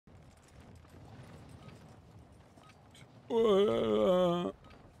Enemy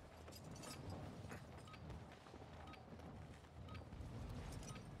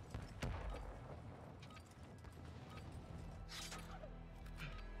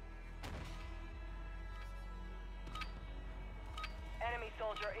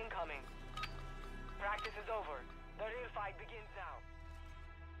soldier incoming. Practice is over. The real fight begins now.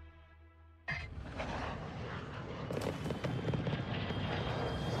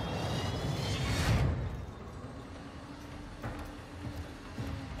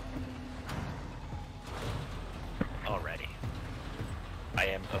 Already. I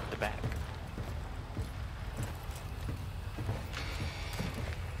am of the back.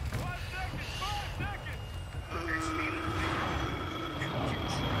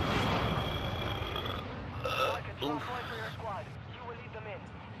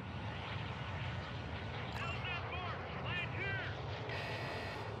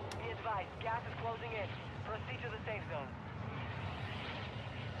 Gas is closing in. Proceed to the safe zone.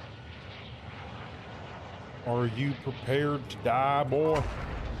 Are you prepared to die, boy?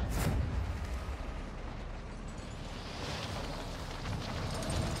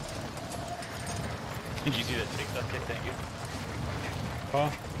 Did you see that TikTok I sent you? Huh?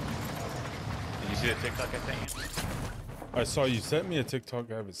 Did you see that TikTok I sent you? I saw you sent me a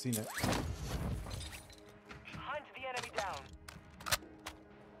TikTok. I haven't seen it. Hunt the enemy down.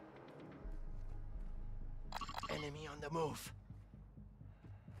 Enemy on the move.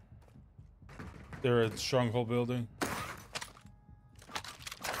 They're at Stronghold building.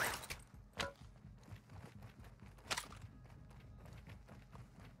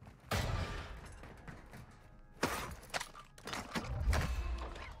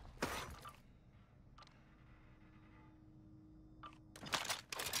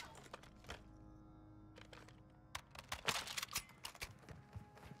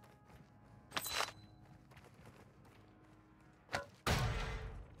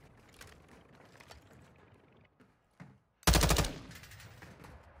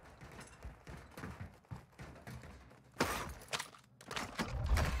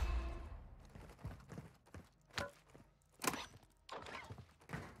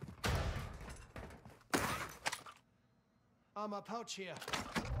 I'm a pouch here.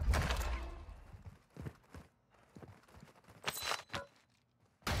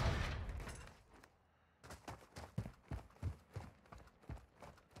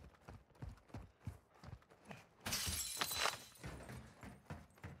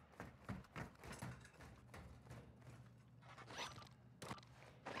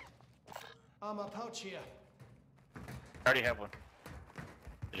 I'm a pouch here. I already have one.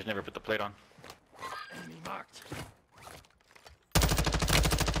 I just never put the plate on. Enemy marked.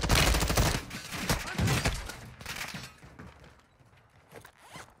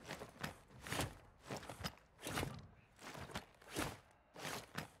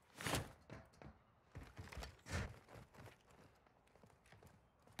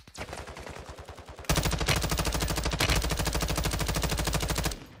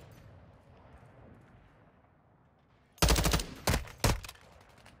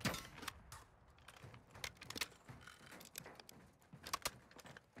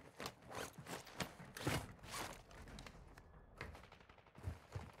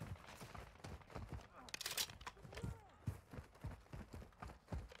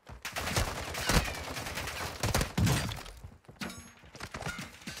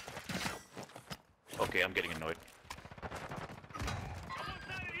 Okay, I'm getting annoyed.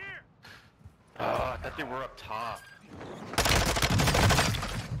 Oh, I thought they were up top.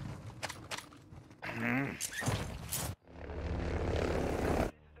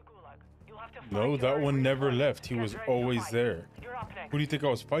 No, that one never left. He was always there. Who do you think I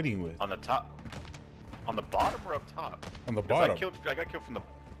was fighting with? On the top? On the bottom or up top? On the 'Cause bottom. I got killed from the...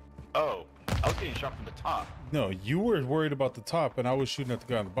 Oh, I was getting shot from the top. No, you were worried about the top, and I was shooting at the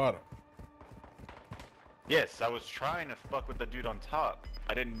guy on the bottom. Yes, I was trying to fuck with the dude on top.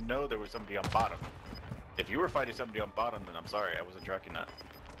 I didn't know there was somebody on bottom. If you were fighting somebody on bottom, then I'm sorry, I wasn't tracking that.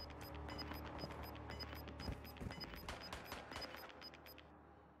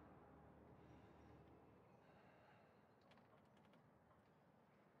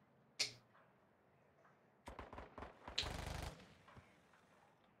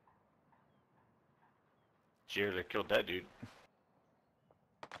 Cheers, I killed that dude.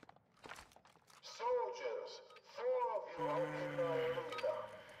 Soldiers, 4 of you are in the arena.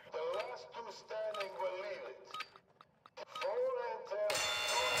 The last 2 standing will leave it. 4 enter, 2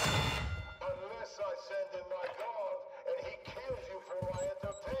 unless I send in my guard and he kills you for my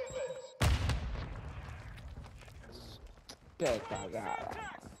entertainment. Qué cagada.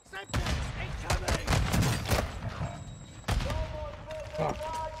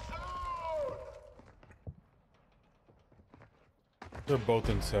 They're both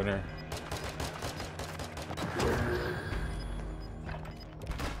in center.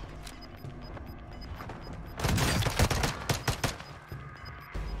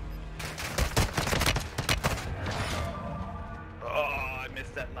 Oh, I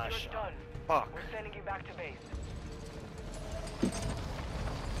missed that last You're shot. done. Fuck. We're sending you back to base. Learn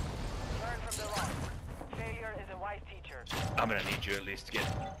from the loss. Failure is a wise teacher. I'm gonna need you at least to get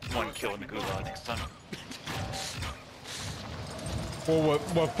one kill in the gulag next time. Well,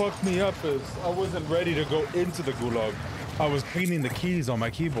 what fucked me up is I wasn't ready to go into the gulag. I was cleaning the keys on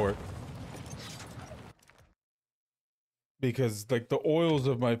my keyboard. Because, like, the oils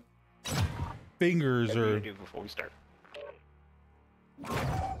of my fingers What do are... you do before we start?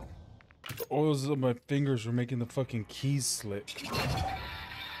 The oils of my fingers were making the fucking keys slip.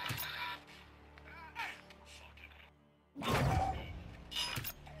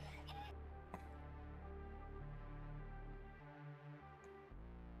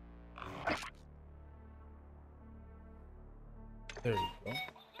 There we go.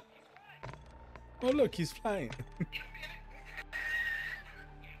 Oh look, he's flying.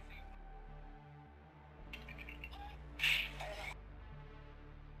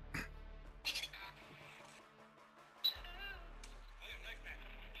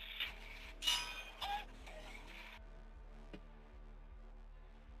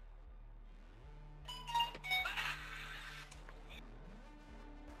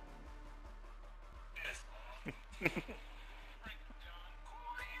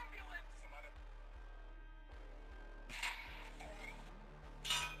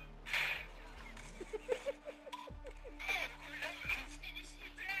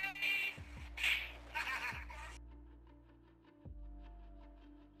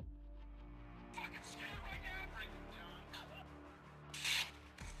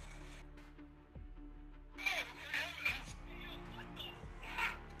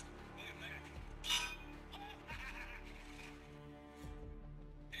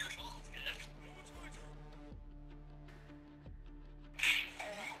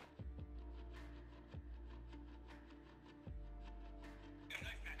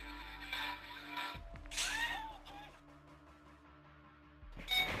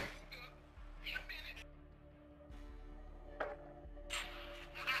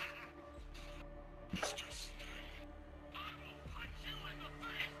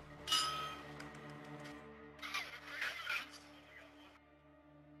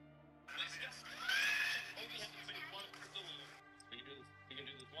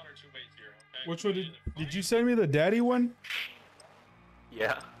 Which one did you send me the daddy one?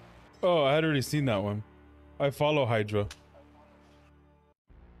 Yeah. Oh, I had already seen that one. I follow Hydra.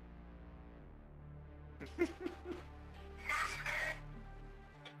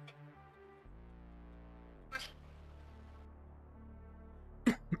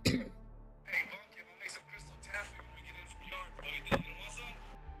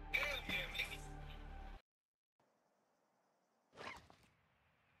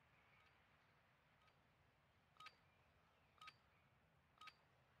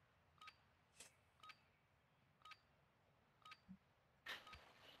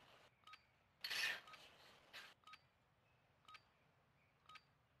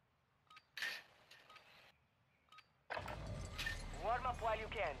 Warm up while you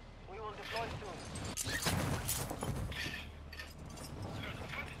can. We will deploy soon.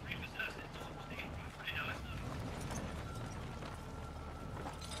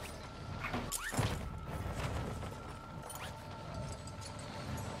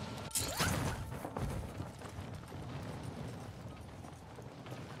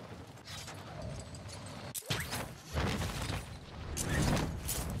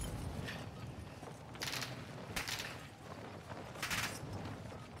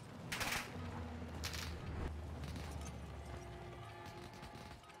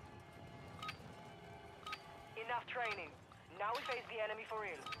 Enough training. Now we face the enemy for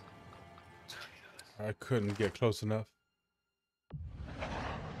real. I couldn't get close enough.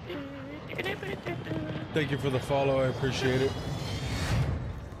 Thank you for the follow. I appreciate it.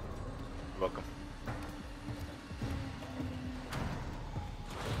 You're welcome.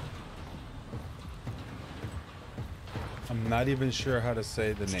 I'm not even sure how to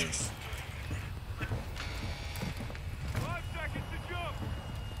say the name. 5 seconds to jump.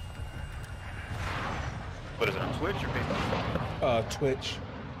 What is it, on Twitch or Facebook? Twitch.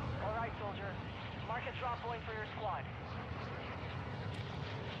 All right, soldier. Mark a drop point for your squad.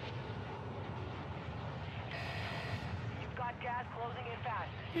 You've got gas closing in fast.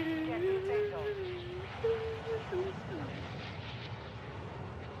 Get to the safe zone.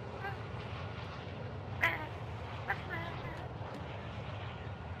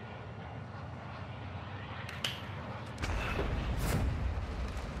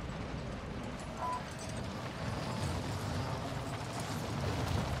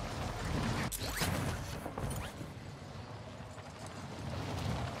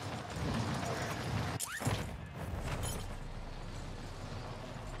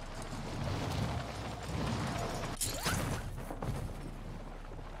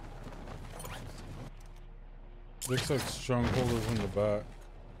 Looks like Stronghold is in the back.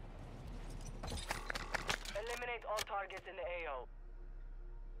 Eliminate all targets in the AO.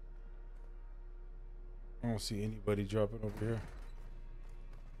 I don't see anybody dropping over here.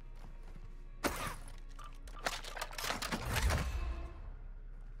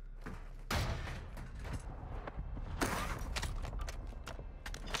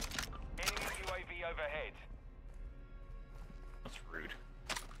 Enemy UAV overhead. That's rude.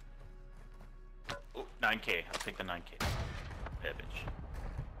 Oh, 9K. I'll take the 9K. Yeah, bitch.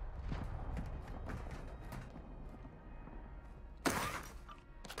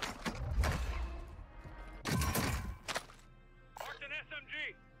 Marked an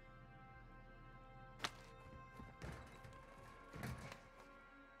SMG.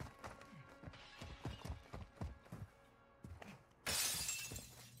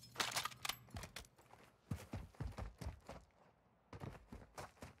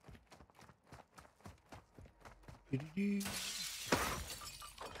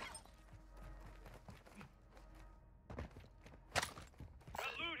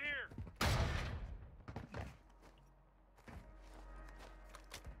 Got loot here.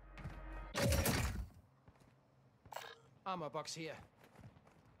 Armor box here.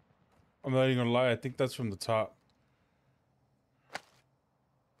 I'm not even gonna lie, I think that's from the top.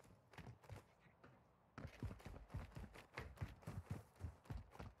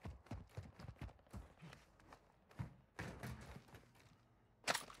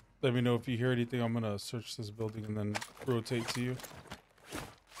 Let me know if you hear anything. I'm gonna search this building and then rotate to you.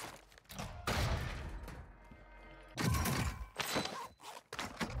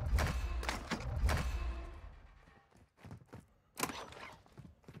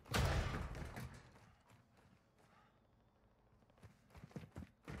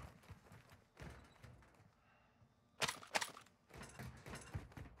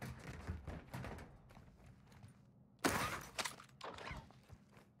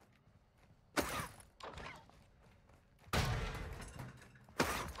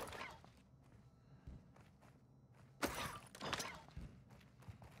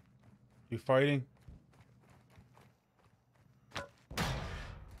 You fighting?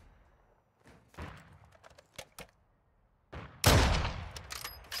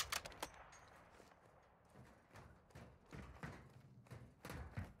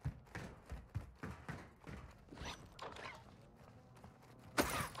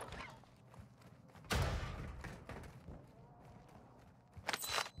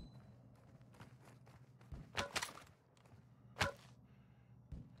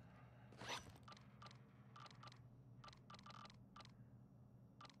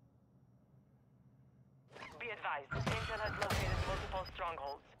 Be advised, Intel has located multiple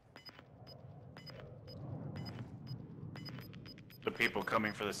strongholds. The people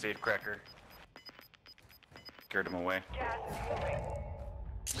coming for the safe cracker. Scared them away. Gas is moving.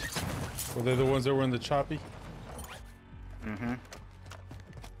 Were they the ones that were in the choppy? Mm-hmm.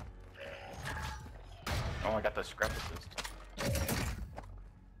 Oh, I got the scrap assist.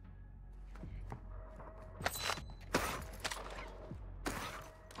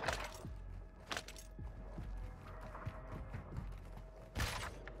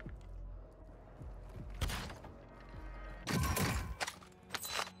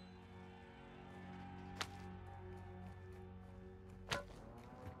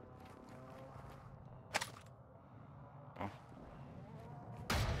 Oh.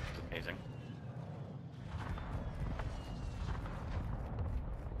 It's amazing.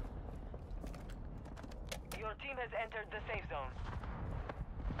 Your team has entered the safe zone.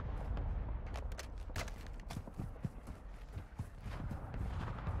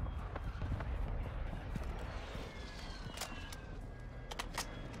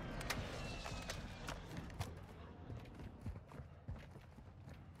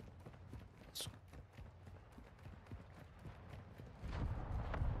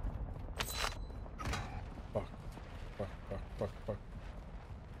 Fuck. Fuck, fuck, fuck, fuck.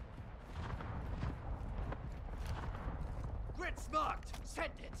 Grid's marked.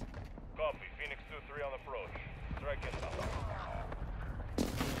 Send it. Copy. Phoenix 2-3 on approach. Strike inbound.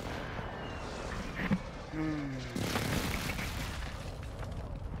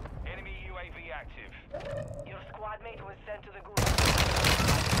 Enemy UAV active. Your squad mate was sent to the gulag.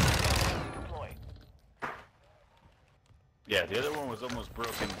 Deploy. Yeah, the other one was almost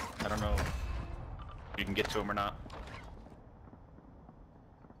broken. I don't know if you can get to him or not.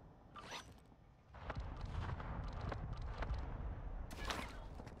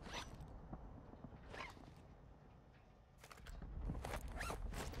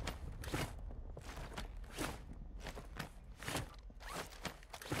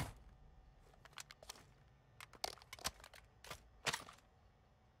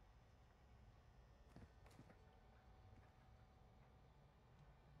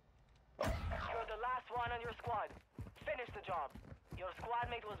 one on your squad. Finish the job. Your squad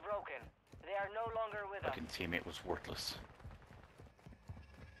mate was broken. They are no longer with us. Fucking teammate was worthless.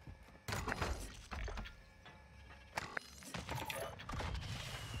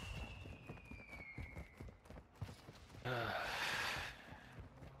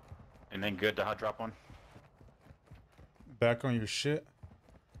 And then good to hot drop one. Back on your shit.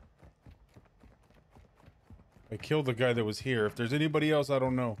 I killed the guy that was here. If there's anybody else, I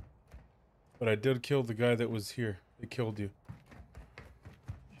don't know. But I did kill the guy that was here. They killed you.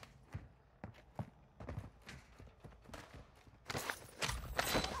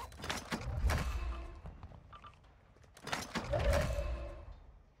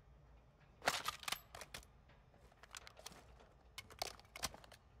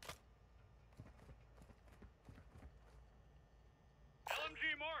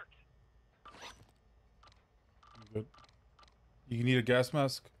 LMG marked. Good. You need a gas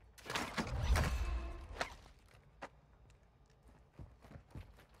mask?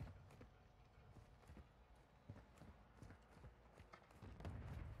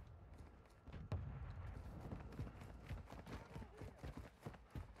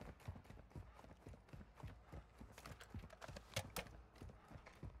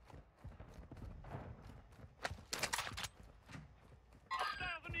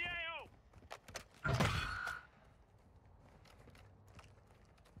 Hostiles in the AO.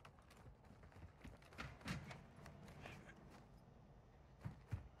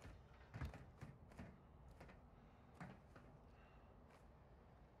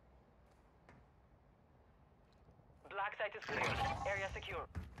 Black site is clear. Area secure.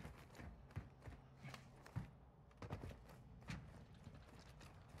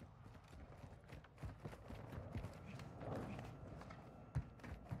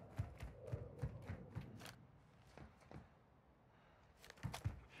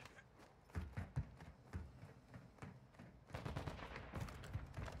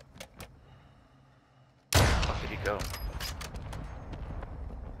 Fuck did he go?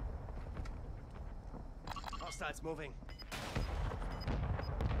 Hostiles moving.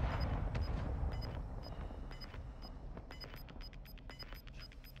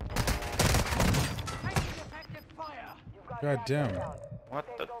 Taking effective fire. You've got God gas damn. down. What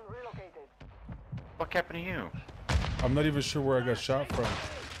Safe the zone relocated. fuck happened to you? I'm not even sure where I got shot from.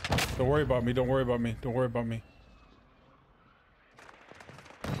 Don't worry about me. Don't worry about me. Don't worry about me.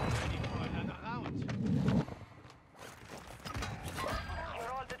 You're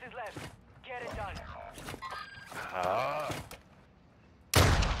all that is left. Get it done. Ah.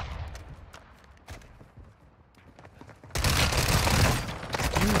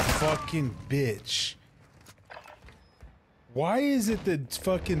 You fucking bitch. Why is it that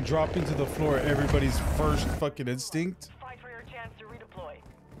fucking dropping to the floor everybody's first fucking instinct? Fight for your chance to redeploy.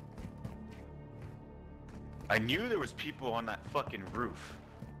 I knew there was people on that fucking roof.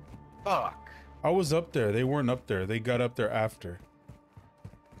 Fuck. I was up there. They weren't up there. They got up there after.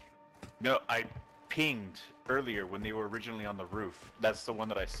 No, I pinged earlier when they were originally on the roof. That's the one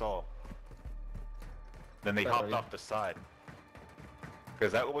that I saw. Then they hopped off the side.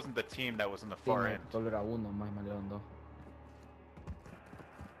 Because that wasn't the team that was in the far end. Solo era uno, más malieron dos.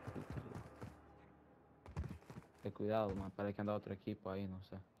 Ten cuidado, man. Parece que anda otro equipo ahí, no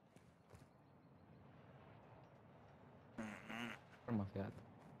sé. Forma, fíjate.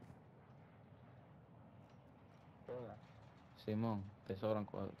 Simón, te sobran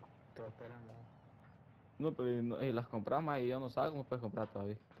cuadros. No, pero no, las compramos y yo no sabes cómo puedes comprar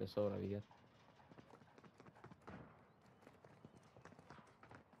todavía. Te sobra billete.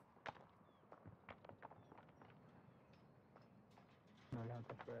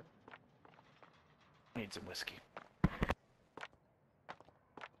 Need some whiskey.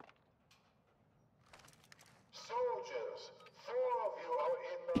 Soldiers, 4 of you are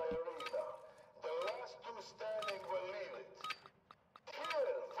in my arena. The last 2 standing will leave it.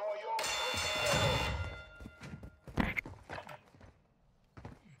 Kill for your freedom.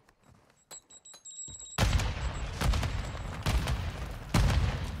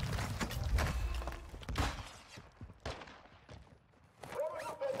 Promise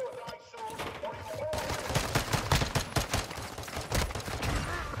you better die soon, or you won't.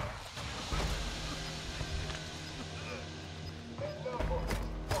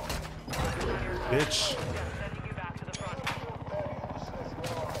 Bitch. Sending you back to the front.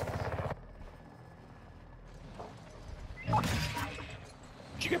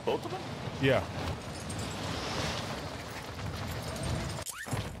 Did you get both of them? Yeah.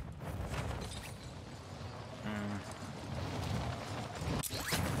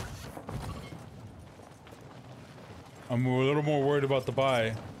 I'm a little more worried about the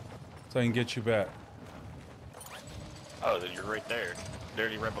buy, so I can get you back. Oh, then you're right there.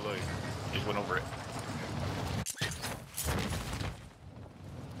 Literally right below you. Just went over it.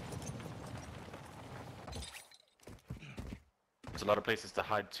 There's a lot of places to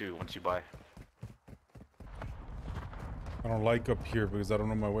hide too once you buy. I don't like up here because I don't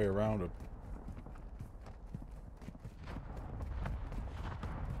know my way around it.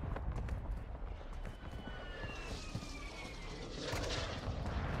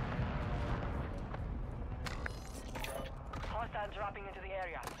 Hostile dropping into the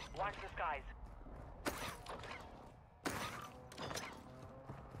area. Watch the skies.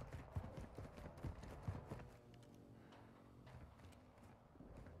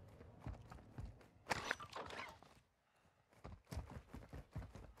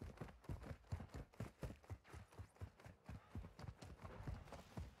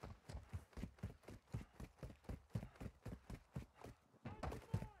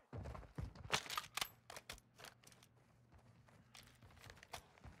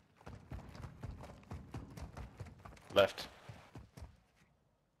 Left.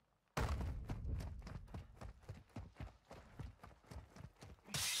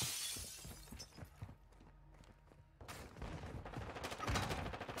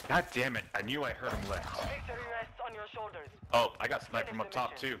 God damn it, I knew I heard him left. Victory rests on your shoulders. Oh, I got sniped from up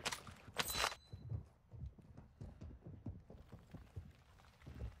top too.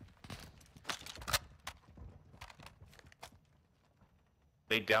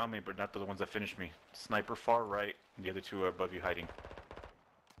 They downed me, but not the ones that finished me. Sniper far right, and the other two are above you hiding.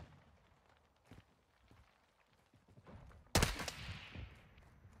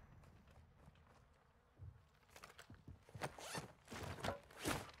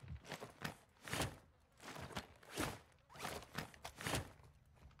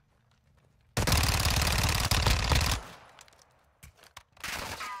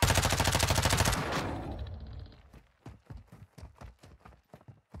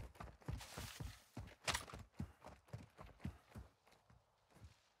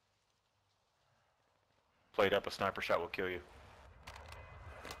 Played up, a sniper shot will kill you.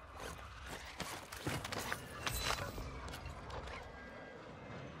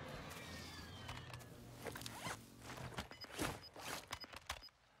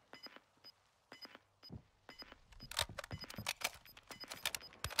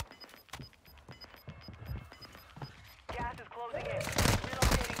 Gas is closing in.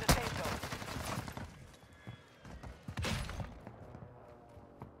 Relocating the safe zone.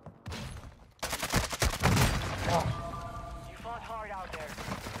 You fought hard out there.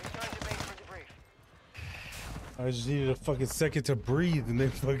 Return to base for debrief. I just needed a fucking second to breathe and they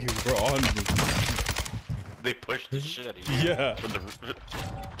fucking were on me. They pushed the shit out of you. Yeah. From the...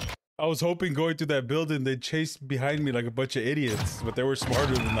 I was hoping going through that building they chased behind me like a bunch of idiots, but they were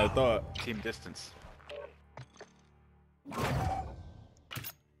smarter than I thought. Team distance.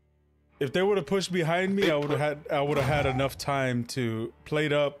 If they would have pushed behind me, I would have had enough time to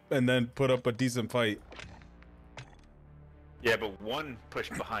plate up and then put up a decent fight. Yeah, but one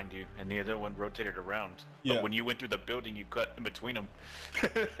pushed behind you, and the other one rotated around. Yeah. But when you went through the building, you cut in between them.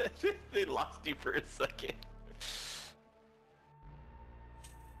 They lost you for a second.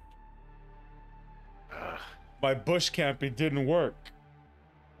 My bush camping didn't work.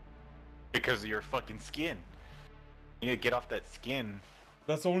 Because of your fucking skin. You need to get off that skin.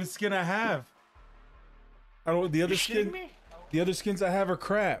 That's the only skin I have. I don't. The other You shitting skin. me? The other skins I have are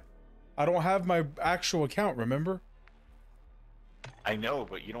crap. I don't have my actual account. Remember? I know,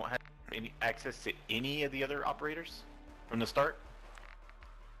 but you don't have any access to any of the other operators from the start?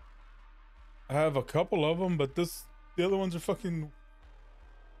 I have a couple of them, but the other ones are fucking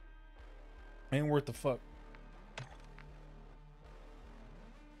ain't worth the fuck.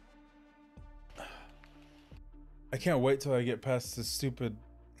 I can't wait till I get past this stupid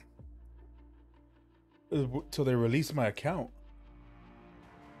till they release my account.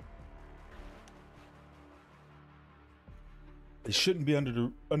 It shouldn't be under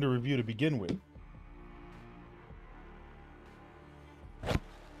review to begin with.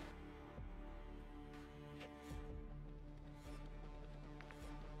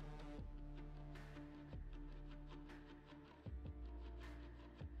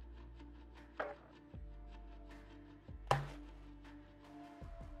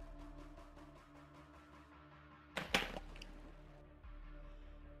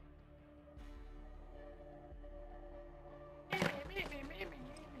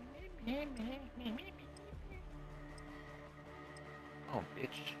 Oh,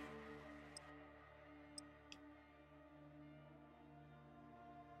 bitch.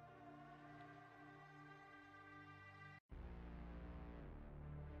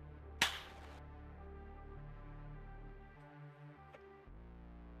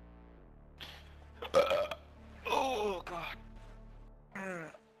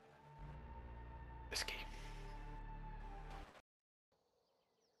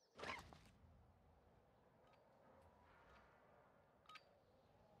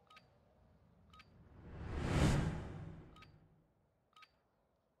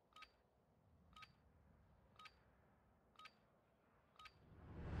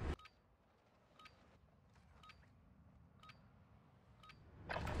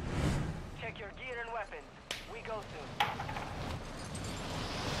 go soon.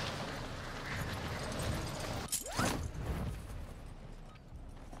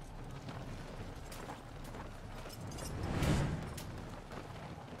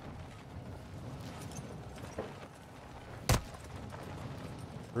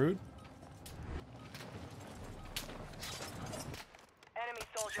 Rude. Enemy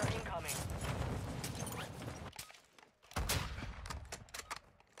soldier incoming.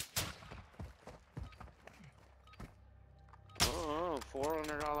 Oh,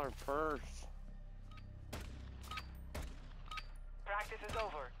 $400 purse. Practice is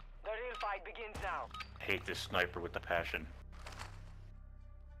over. The real fight begins now. Hate this sniper with a passion.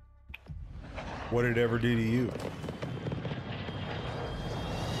 What did it ever do to you?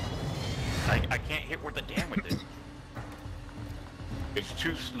 I can't hit where the damn with it. It's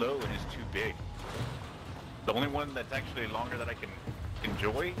too slow and it's too big. The only one that's actually longer that I can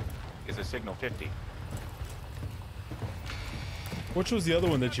enjoy is a Signal 50. Which was the other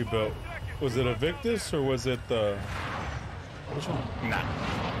one that you built? Was it a Victus or was it the... Which one? Nah.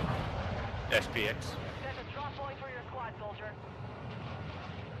 SPX. Set a drop point for your squad, soldier.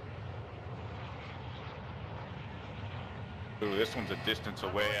 Ooh, this one's a distance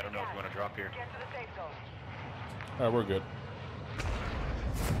away. I don't know if you want to drop here. Get to the safe zone. Alright, we're good.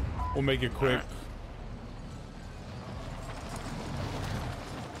 We'll make it quick.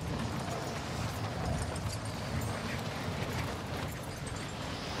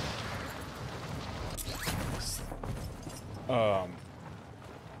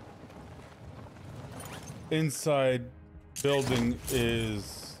 Inside building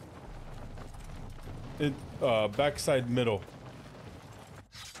is it backside middle.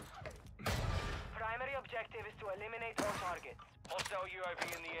 Primary objective is to eliminate all targets. Hostile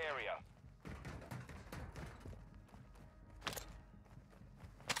UAV in the area.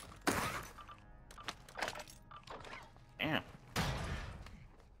 Damn.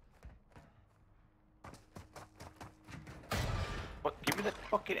 What? Give me that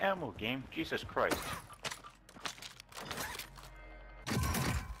fucking ammo, game. Jesus Christ.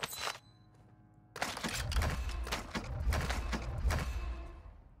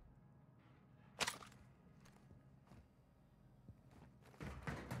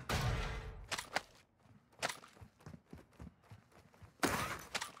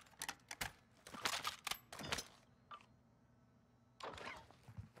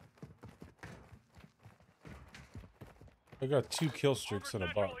 I got 2 kill streaks in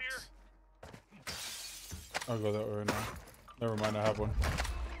a box. I'll go that way right now. Never mind, I have one.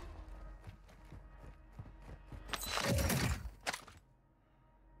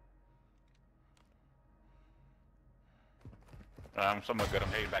 I'm somewhat good. I'm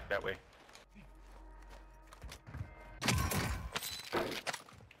heading back that way.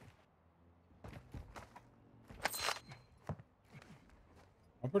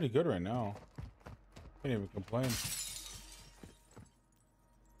 I'm pretty good right now. Can't even complain.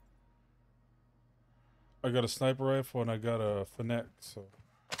 I got a sniper rifle and I got a Fennec, so.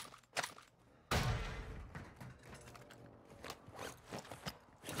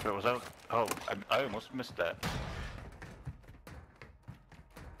 So was that? Oh, I almost missed that.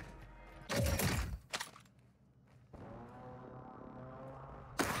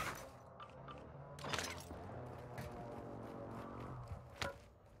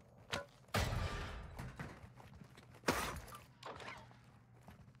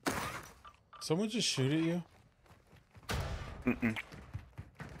 Someone just shoot at you? Mm-mm.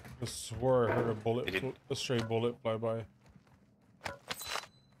 I swore I heard a bullet, It didn't. a stray bullet fly by.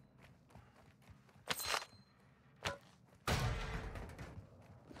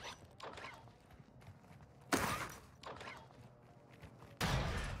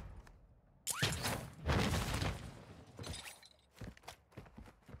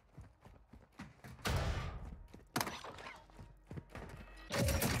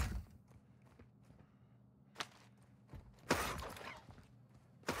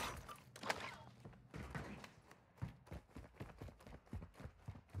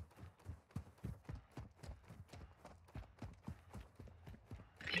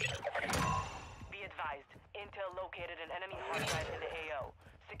 Be advised, Intel located an enemy hard drive in the AO.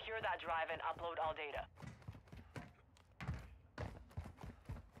 Secure that drive and upload all data.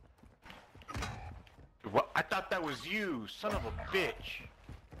 What? I thought that was you, son of a bitch.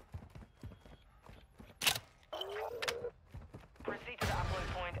 Proceed to the upload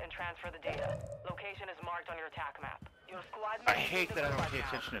point and transfer the data. Location is marked on your attack map. Your squad I mates hate need that I to don't survive pay now.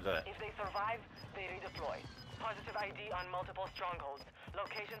 attention to that. If they survive, they redeploy. Positive ID on multiple strongholds.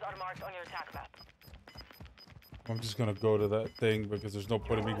 Locations are marked on your attack map. I'm just gonna go to that thing because there's no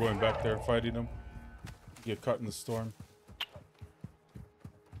point in me going back there and fighting them. Get caught in the storm.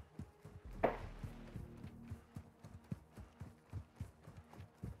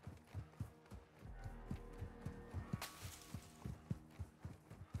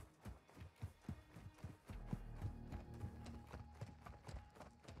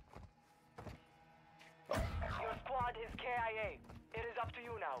 Your squad is KIA. It is up to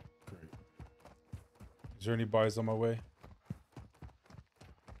you now. Great. Is there any buys on my way?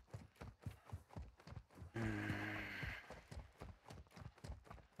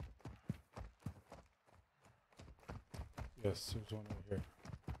 Yes, there's one right here.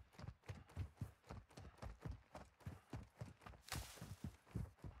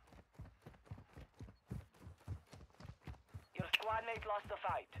 Your squad mate lost the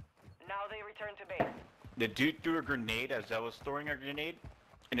fight. Now they return to base. The dude threw a grenade as I was throwing a grenade,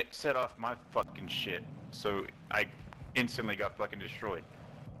 and it set off my fucking shit. So I instantly got fucking destroyed.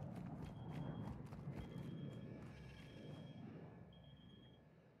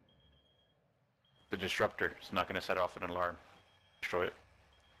 The disruptor is not gonna set off an alarm. Destroy it.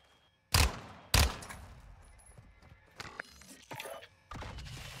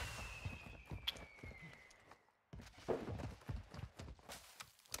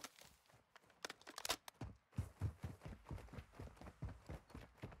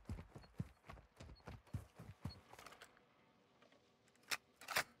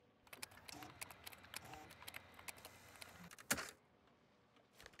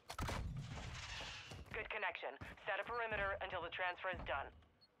 Good connection. Set a perimeter until the transfer is done.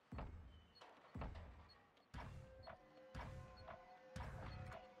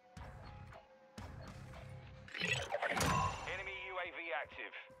 Enemy UAV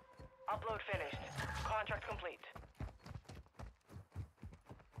active. Upload finished. Contract complete.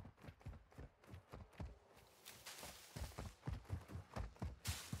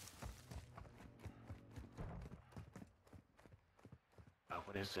 Oh,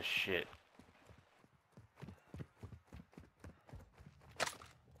 what is this shit?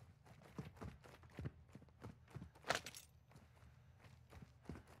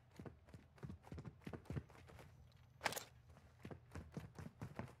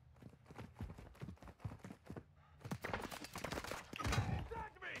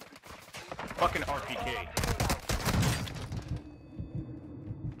 Fucking RPK.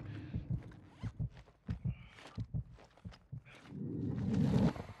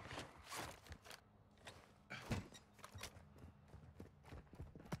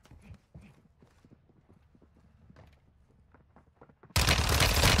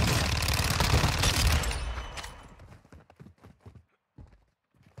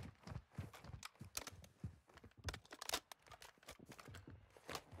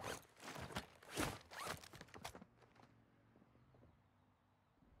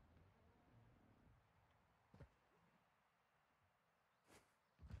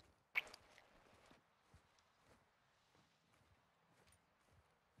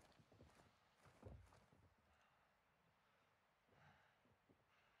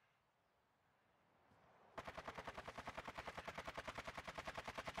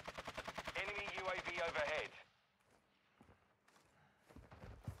 Enemy UAV overhead.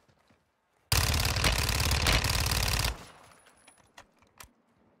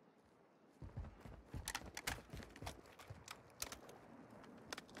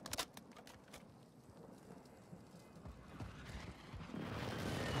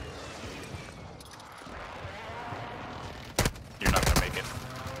 You're not gonna make it.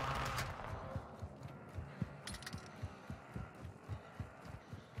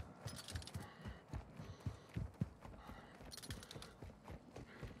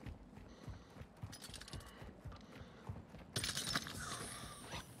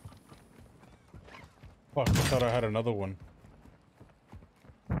 Fuck, I thought I had another one.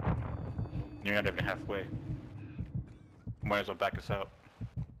 You're not even halfway. Might as well back us out.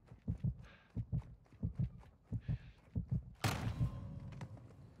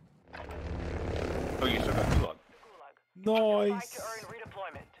 Oh, you still got Gulag. Gulag. Fight Nice. to earn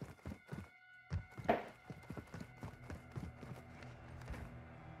redeployment.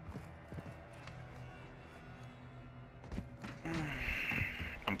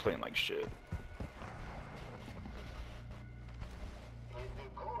 I'm playing like shit. In the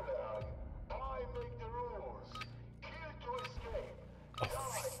Gulag, I make the rules. Kill to escape. Oh,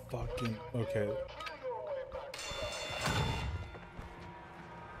 fucking. Okay. Kill your way back to life.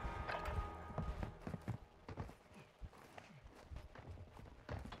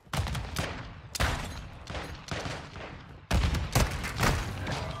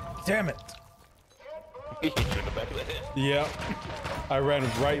 Damn it. He hit you in the back of the head. Yeah. I ran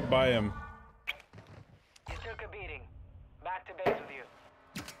right by him.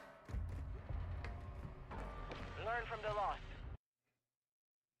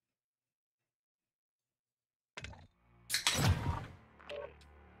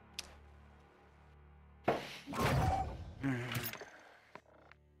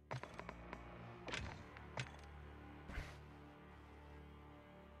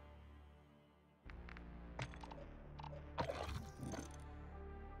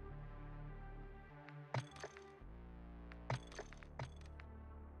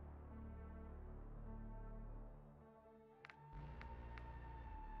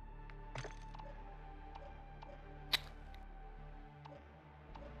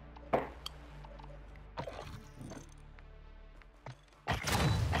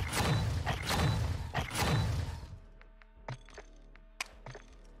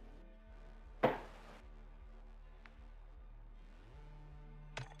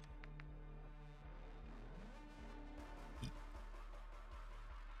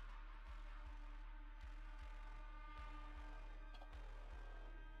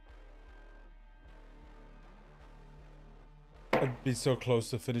 I'd be so close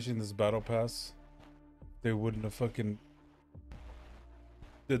to finishing this battle pass. They wouldn't have fucking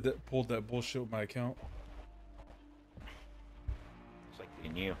pulled that bullshit with my account. It's like they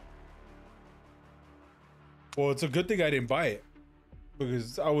knew. Well, it's a good thing I didn't buy it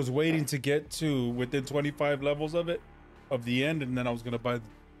because I was waiting to get to within 25 levels of it, of the end, and then I was gonna buy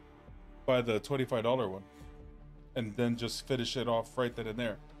the $25 one, and then just finish it off right then and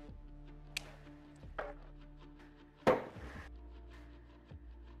there.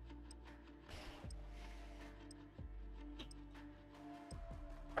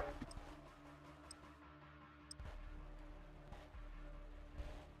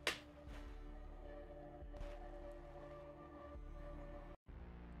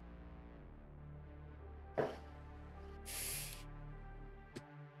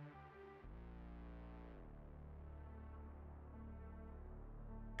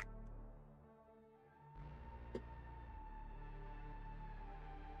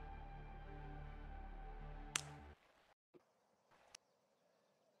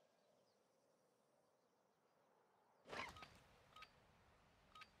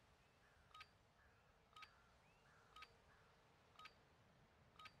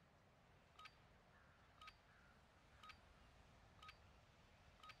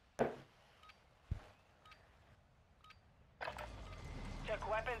 Check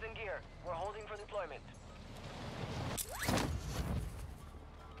weapons and gear. We're holding for deployment.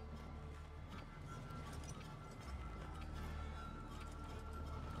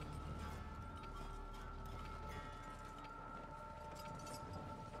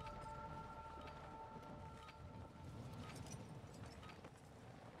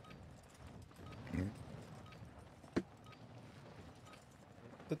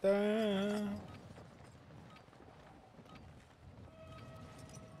 Ta-da!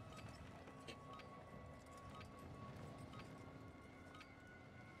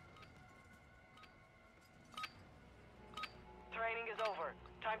 Training is over.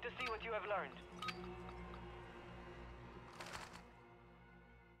 Time to see what you have learned.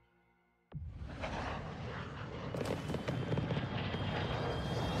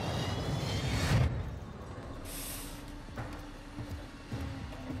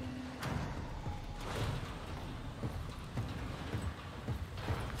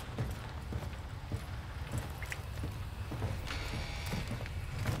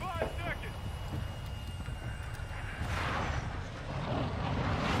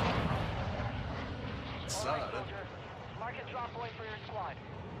 All right, soldier. Mark a drop point for your squad.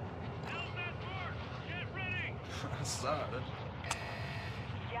 Started.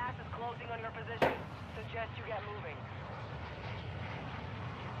 Gas is closing on your position. Suggest you get moving.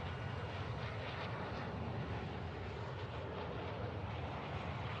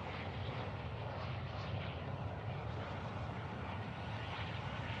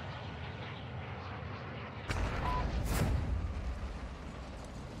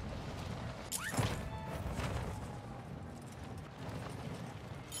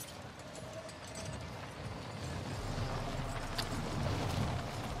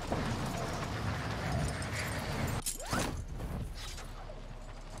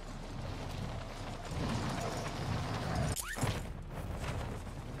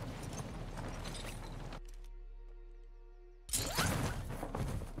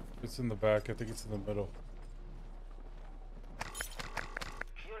 It's in the back. I think it's in the middle.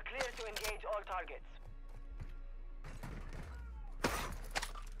 You're clear to engage all targets.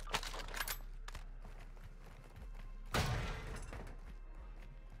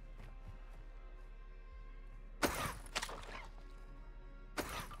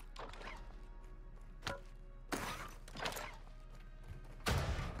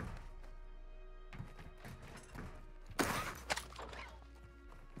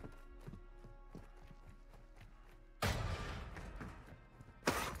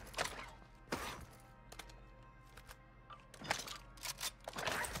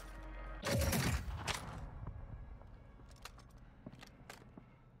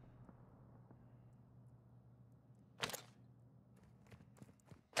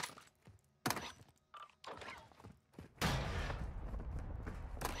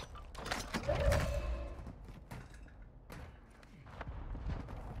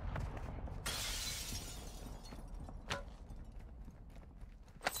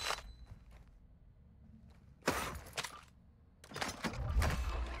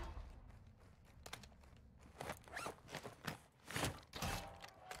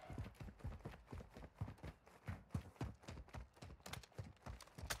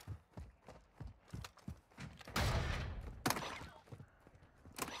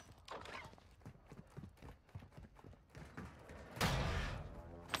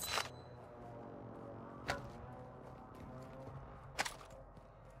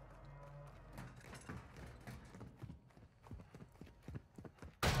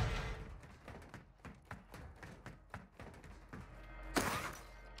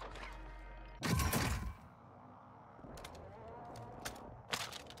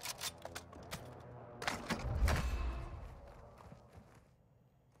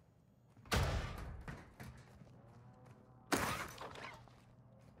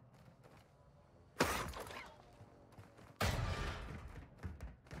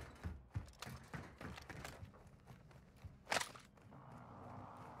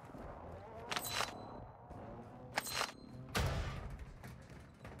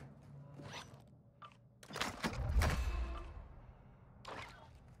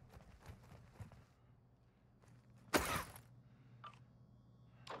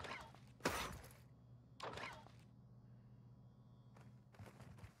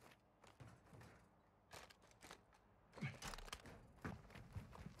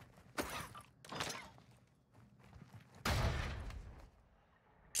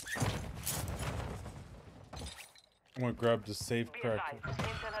 I'm gonna grab the safe Be cracker. advised,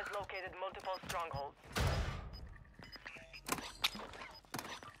 Intel has located multiple strongholds.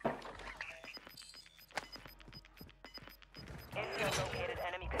 Intel located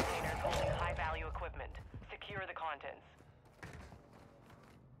enemy containers holding high-value equipment. Secure the contents.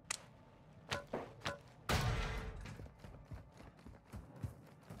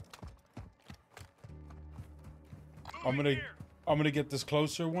 I'm gonna get this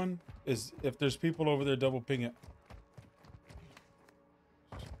closer one. Is if there's people over there, double ping it.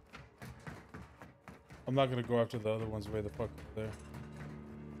 I'm not gonna go after the other ones way the fuck over there.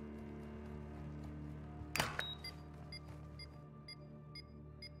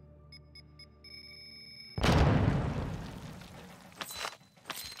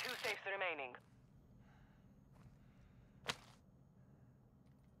 Two safes remaining.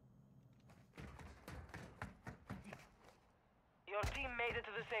 Your team made it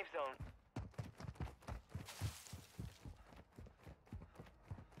to the safe zone.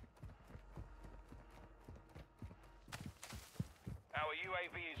 Our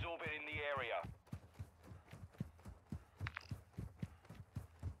UAV is orbiting the area.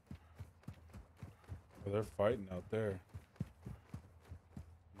 Oh, they're fighting out there.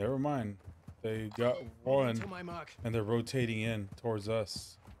 Never mind. They got one, To my mark. and they're rotating in towards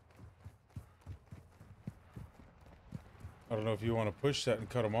us. I don't know if you want to push that and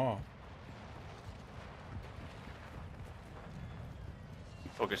cut them off.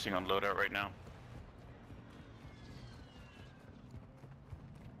 I'm focusing on loadout right now.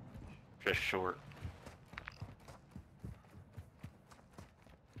 Just short.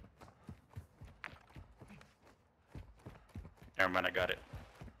 Never mind, I got it.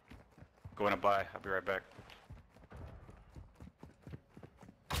 Going to buy. I'll be right back.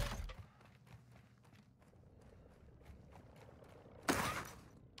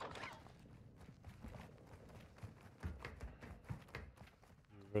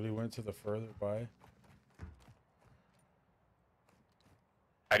 You really went to the further buy?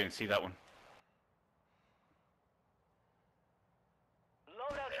 I didn't see that one.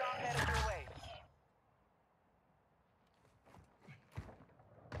 Loadout drop headed your way.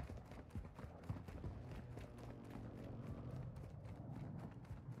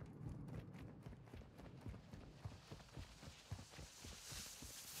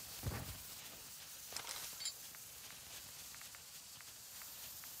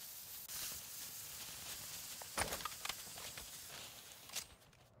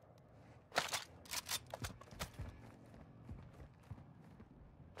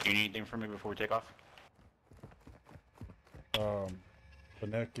 Do you need anything from me before we take off? The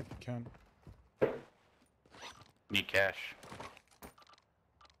neck if you can. Need cash.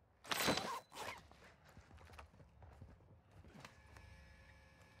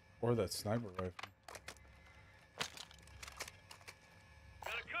 Or that sniper rifle.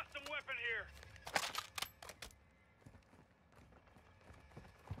 Got a custom weapon here.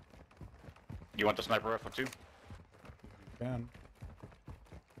 You want the sniper rifle too? If you can.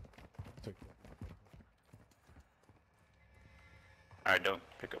 Take that. Alright, don't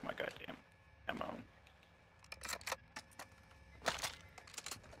pick up my goddamn ammo.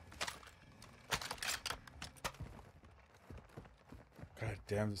 God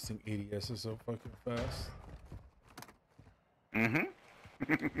damn, this thing ADS is so fucking fast. Mm-hmm.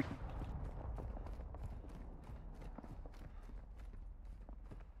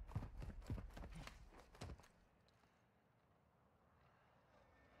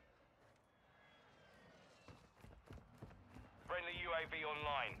 Friendly UAV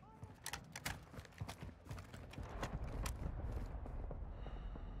online.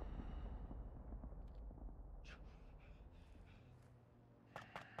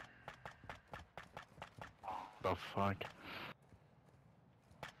 The fuck?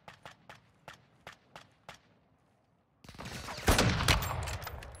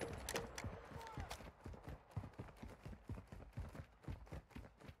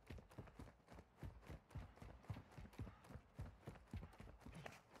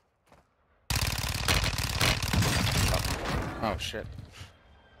 Oh shit.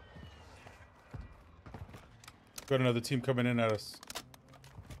 Got another team coming in at us.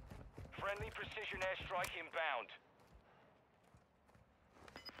 Friendly precision airstrike inbound.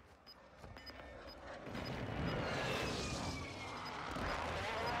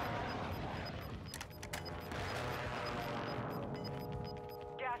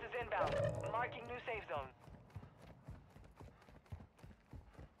 Gas is inbound. Marking new safe zone.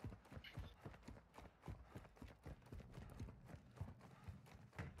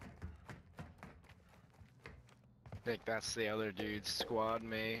 I think that's the other dude's squad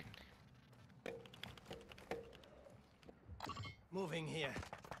mate. Moving here.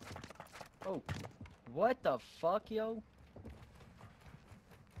 Oh, what the fuck, yo?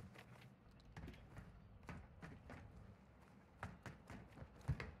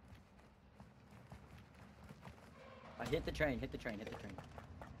 Hit the train, hit the train, hit the train.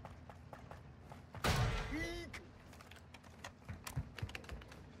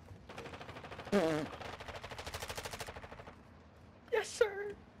 Yes,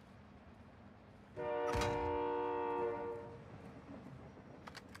 sir.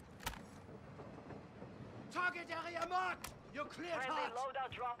 Target area marked. You're cleared Friendly hot.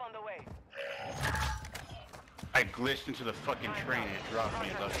 loadout drop on the way. I glitched into the fucking train and it dropped me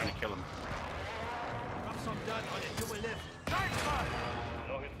as I was trying to kill him. Drop some dirt on it. You will live. Time fire.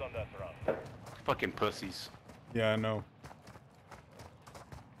 No hits on that round. Fucking pussies. Yeah, I know.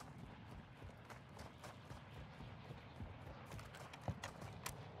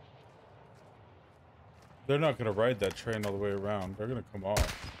 They're not gonna ride that train all the way around. They're gonna come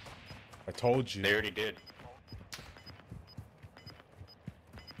off. I told you. They already did.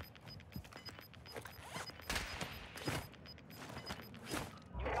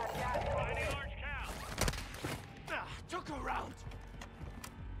 You got gas. Finding large cow. Ah, took a round.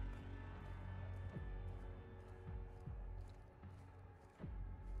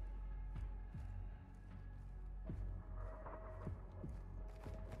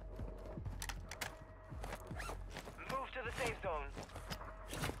 Move to the safe zone.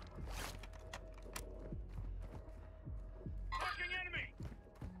 Marking enemy.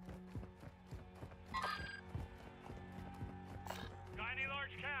 Got any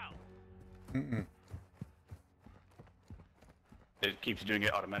large cow? Mm-mm. It keeps doing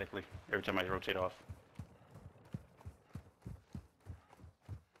it automatically every time I rotate off.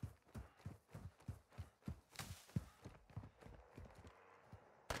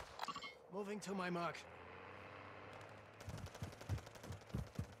 Moving to my mark.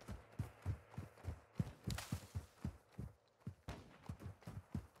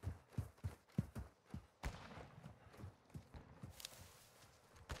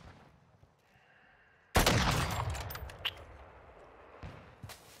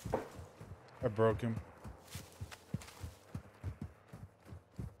 I broke him.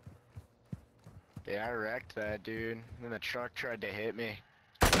 Yeah, I wrecked that dude. Then the truck tried to hit me.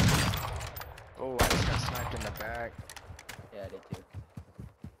 Oh, I just got sniped in the back. Yeah, I did too.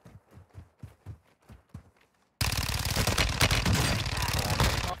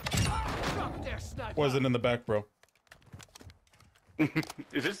 Drop there, sniper. Wasn't in the back, bro.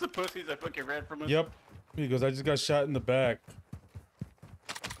 Is this the pussies I fucking ran from us? Yep. He goes, I just got shot in the back.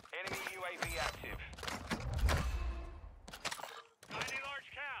 Enemy UAV active. Got any large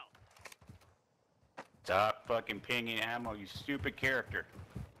cow? Stop fucking pinging ammo, you stupid character.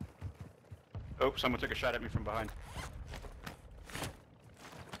 Oh, someone took a shot at me from behind.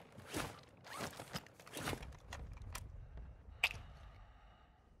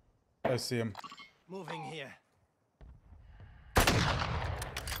 I see him. Moving here.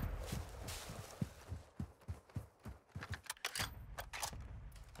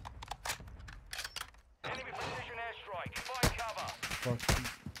 Enemy precision airstrike. Find cover. Fucking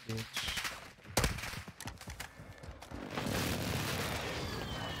bitch.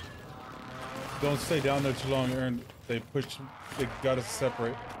 Don't stay down there too long, Aaron. They got us to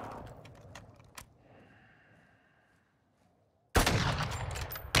separate.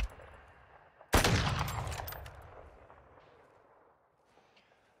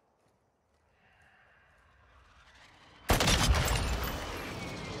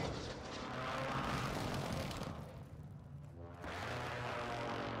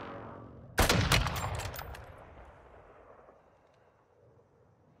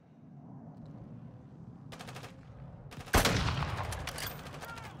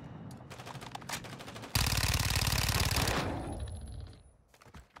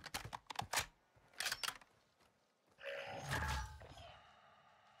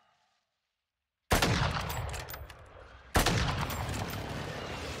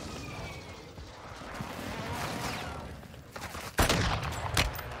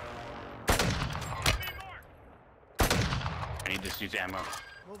 I need to use ammo.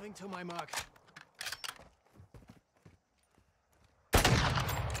 Moving to my mark.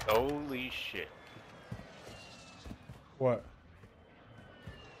 Holy shit. What?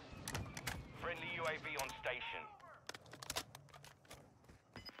 Friendly UAV on station.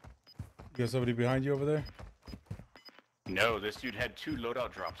 You got somebody behind you over there? No, this dude had 2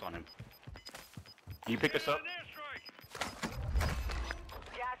 loadout drops on him. Can you pick us up? An airstrike.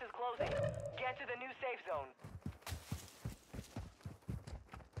 Gas is closing. Get to the new safe zone.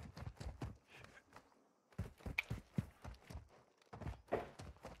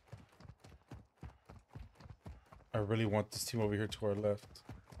 really want this team over here to our left.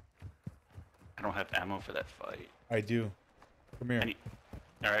 I don't have ammo for that fight. I do. Come here.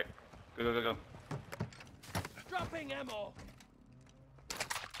 Alright. Go, go, go, go. Dropping ammo.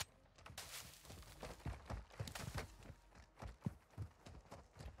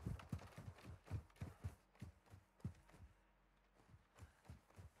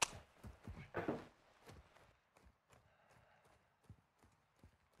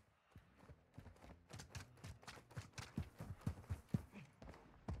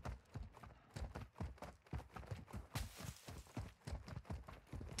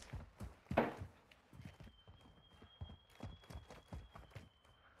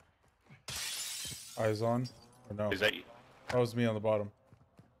 Eyes on? Or no? Is that you? That was me on the bottom.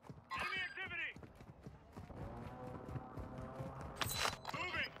 Enemy activity!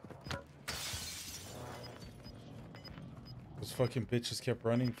 Moving! Those fucking bitches kept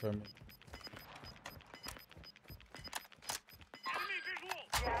running from me. Enemy visual!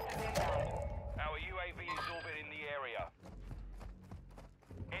 Gas is inbound. Our UAV is orbiting the area.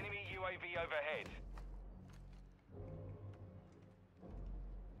 Enemy UAV overhead.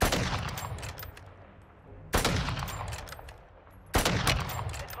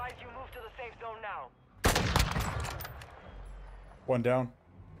 Advise you move to the safe zone now. One down.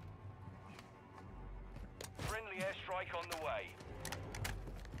 Friendly airstrike on the way.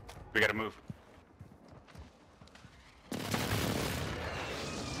 We gotta move.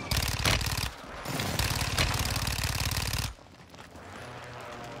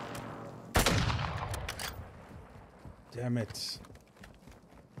 Damn it.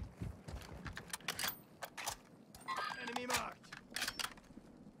 Enemy marked.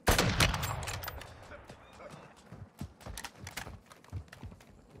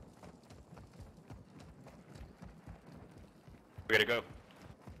 We gotta go.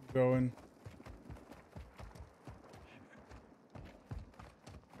 Going.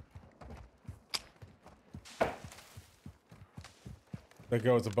 That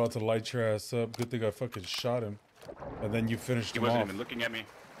guy was about to light your ass up. Good thing I fucking shot him. And then you finished He him wasn't off. even looking at me.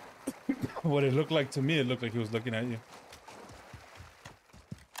 What it looked like to me, it looked like he was looking at you.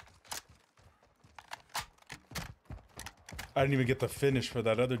 I didn't even get the finish for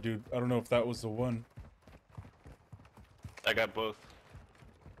that other dude. I don't know if that was the one. I got both.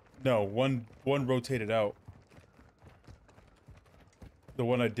 No, one rotated out. The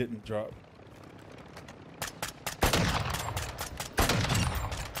one I didn't drop.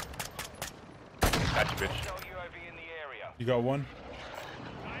 Got you, bitch. No UAV in the area. You got one?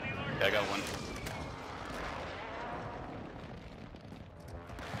 Yeah, I got one.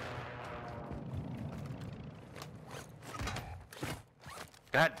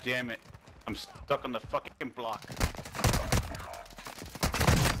 God damn it. I'm stuck on the fucking block.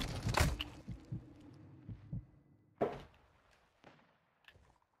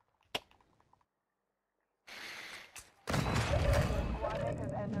 Squadron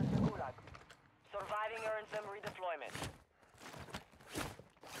has entered the Gulag. Surviving earns them redeployment.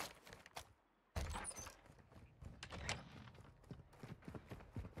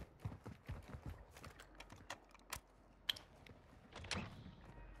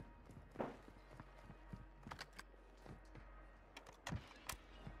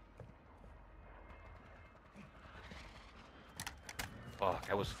 Fuck,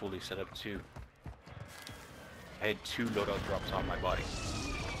 I was fully set up too. I had 2 loadout drops on my body.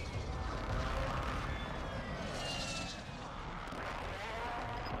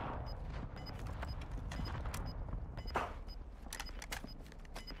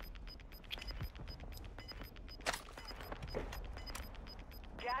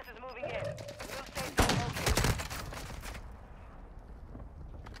 Gas is moving in. New safe zone located.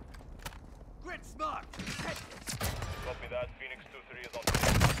 Grid smart. Copy that. Phoenix 2-3 is on the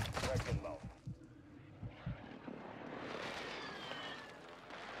direct inbound.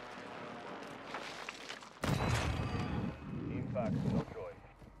 Impact, no choice.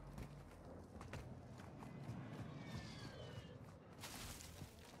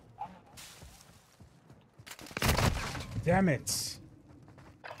 Damn it.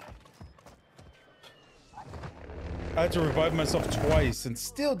 I had to revive myself twice and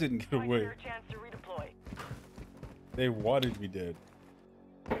still didn't get Fight for away. your chance to redeploy. They wanted me dead.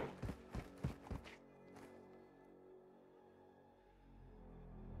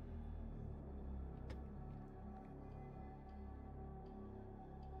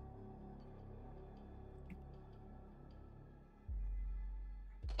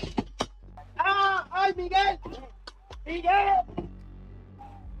 ¡Ah! ¡Ay, Miguel! ¡Miguel!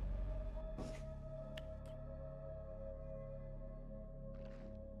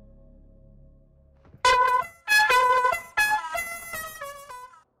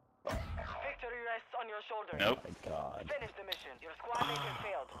 Nope. My God. Finish the mission. Your squad mate has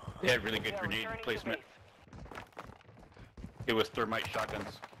failed. Yeah, really good They are grenade returning to placement. base. It was thermite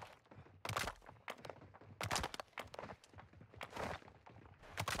shotguns.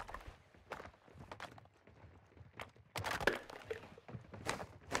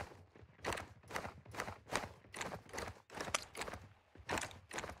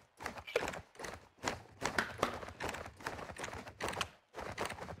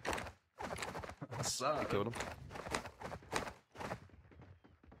 I killed him.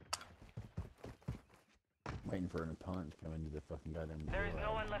 Waiting for an opponent to come into the fucking goddamn. There is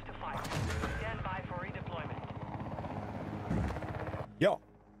no one left to fight. Stand by for redeployment. Yo.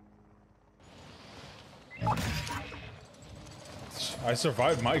 I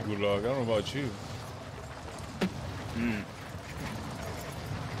survived my gulag. I don't know about you.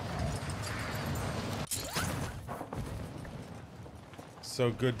 So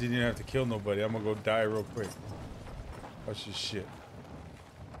good, didn't even have to kill nobody. I'm gonna go die real quick. Watch this shit.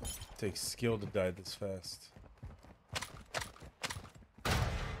 Takes skill to die this fast.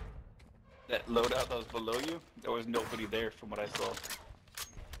 That loadout that was below you, there was nobody there from what I saw.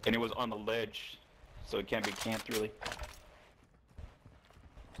 And it was on the ledge, so it can't be camped really.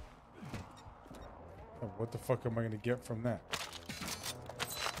 What the fuck am I gonna get from that?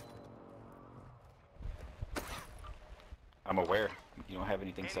 I'm aware. You don't have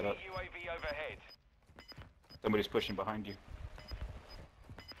anything set up. UAV overhead. Somebody's pushing behind you.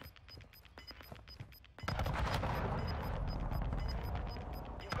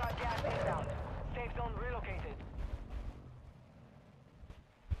 You've got gas inbound. Safe zone relocated.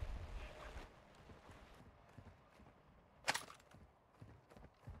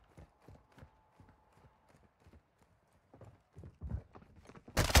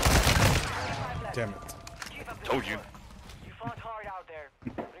 Damn it. Keep up the Told you. good work. You fought hard out there.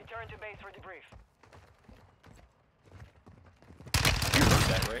 Return to base for debrief. You heard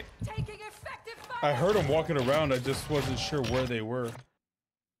that, right? Taking effective fire. I heard them walking around. I just wasn't sure where they were.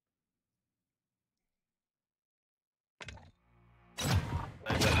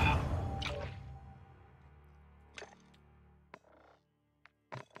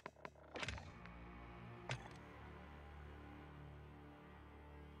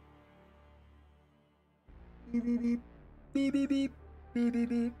 Beep beep beep beep beep beep beep beep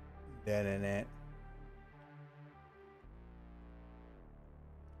beep. Da-da-da.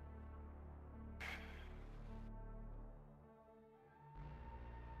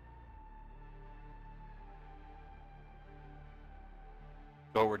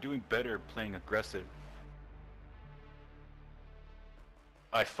 Oh, we're doing better playing aggressive.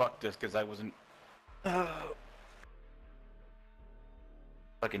 I fucked this because I wasn't. All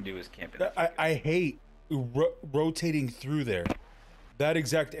I can do is camp in. I hate rotating through there, that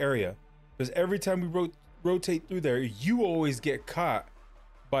exact area, because every time we rotate through there, you always get caught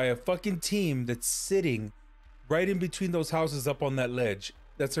by a fucking team that's sitting right in between those houses up on that ledge.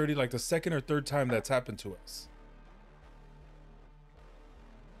 That's already like the second or third time that's happened to us.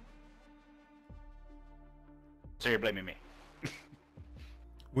 So you're blaming me.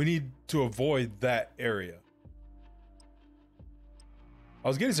 We need to avoid that area. I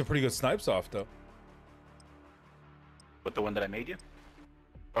was getting some pretty good snipes off though. But the one that I made you?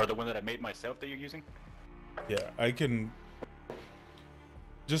 Or the one that I made myself that you're using? Yeah, I can.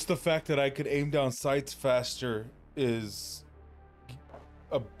 Just the fact that I could aim down sights faster is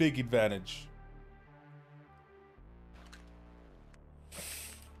a big advantage.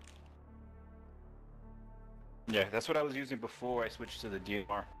 Yeah, that's what I was using before I switched to the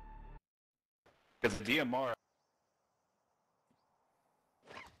DMR. Because the DMR...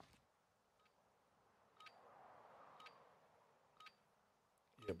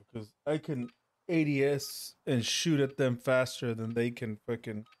 Yeah, because I can ADS and shoot at them faster than they can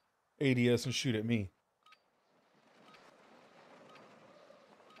fucking ADS and shoot at me.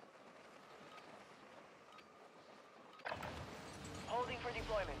 Holding for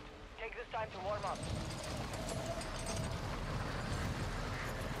deployment. Take this time to warm up.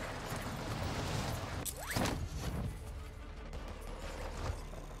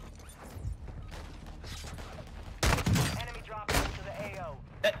 Enemy dropping into the AO.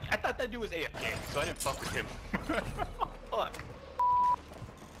 I thought that dude was AFK, so I didn't fuck with him. Fuck.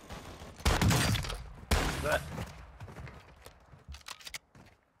 That...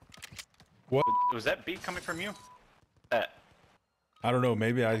 What? Was that beat coming from you? I don't know.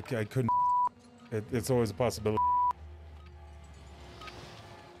 Maybe I couldn't. It's always a possibility.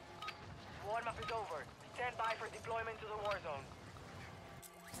 Warm up is over. Stand by for deployment to the war zone.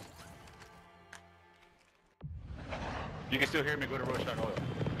 You can still hear me go to Roshan Oil.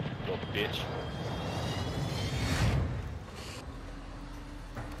 Little bitch.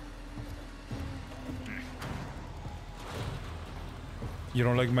 You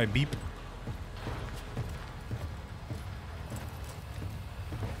don't like my beep?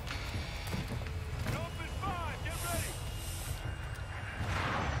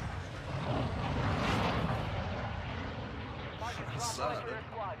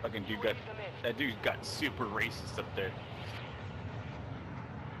 Fucking dude got that dude got super racist up there.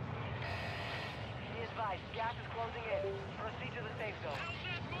 Be advised, gas is closing in. Proceed to the safe zone.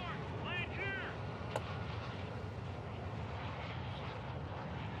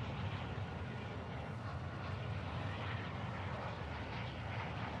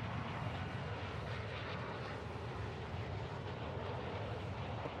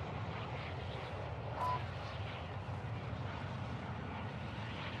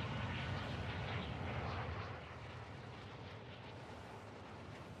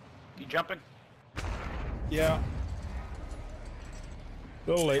 You jumping? Yeah. A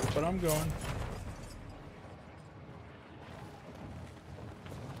little late, but I'm going.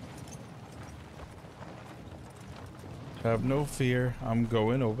 Have no fear. I'm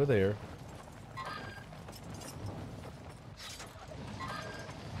going over there.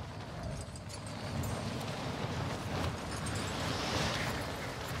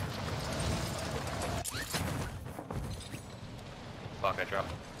 Fuck, I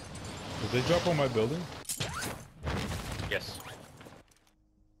dropped. Did they drop on my building? Yes.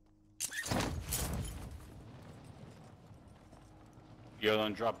 You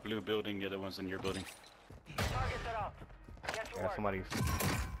don't drop blue building, the other one's in your building. Target set up. Get to Yeah, work. somebody's.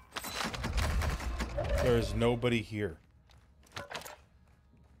 There's nobody here.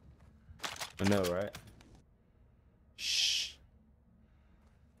 I know, right? Shh.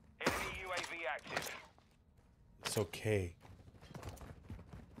 Enemy UAV active. It's okay.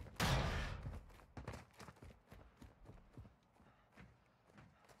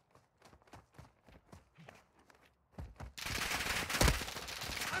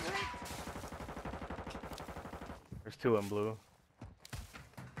 There's two in blue.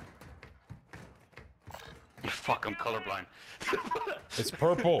 You fuck, I'm colorblind. It's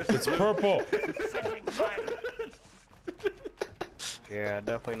purple. It's purple. Yeah,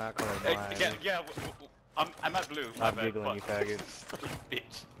 definitely not Hey, colorblind. yeah, I'm at blue. Not My bad, giggling, you fuck. faggots.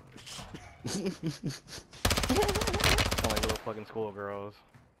 Bitch. Sound like little fucking schoolgirls.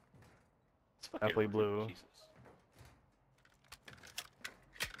 It's fucking Definitely blue. Jesus.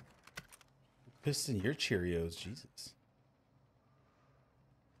 Pissed in your Cheerios, Jesus.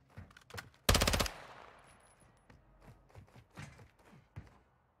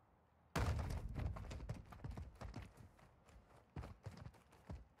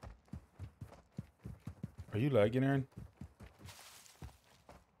 Are you lagging, Aaron?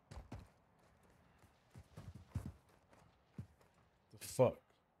 The fuck?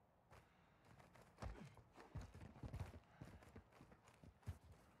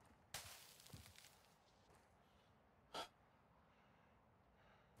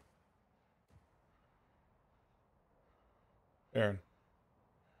 Aaron.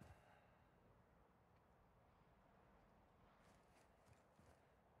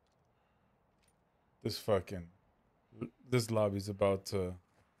 This lobby's about to,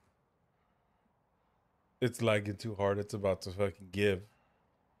 it's lagging too hard. It's about to fucking give.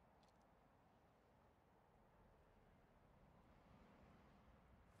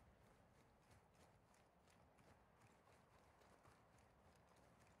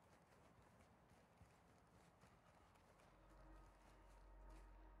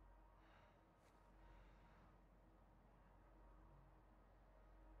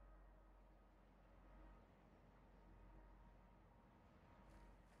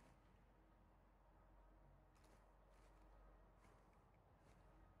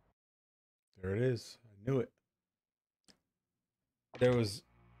 There it is. I knew it. There was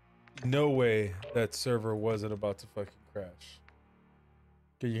no way that server wasn't about to fucking crash.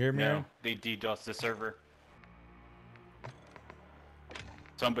 Can you hear me? No, Aaron? they DDoSed the server.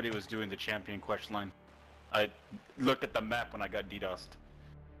 Somebody was doing the champion quest line. I looked at the map when I got DDoSed.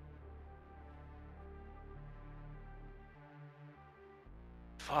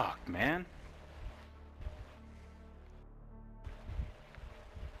 Fuck, man.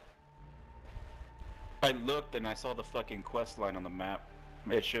 I looked and I saw the fucking quest line on the map.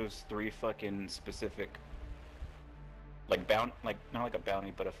 It shows 3 fucking specific, like not like a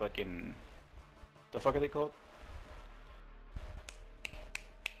bounty, but a fucking, the fuck are they called?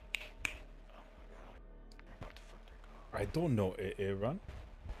 I don't know, Aaron.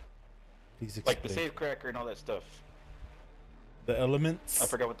 Please explain. Like the safecracker and all that stuff. The elements? I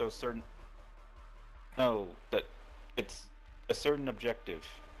forgot what those certain. No, that it's a certain objective.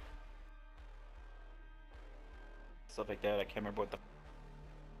 Stuff like that. I can't remember what the.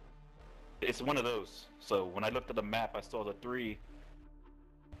 It's one of those. So when I looked at the map, I saw the 3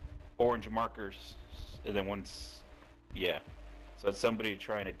 orange markers, and then once, yeah. So it's somebody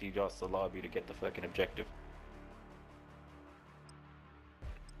trying to DDoS the lobby to get the fucking objective.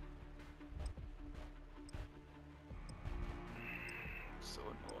 So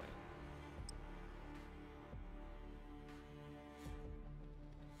annoying.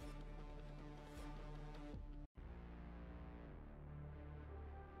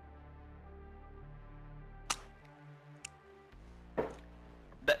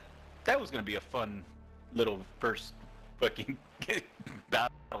 That was gonna be a fun little first fucking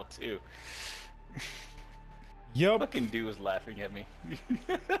battle too. Yep. Fucking dude was laughing at me.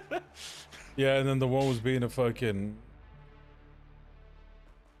 Yeah, and then the one was being a fucking.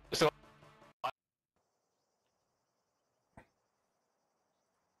 So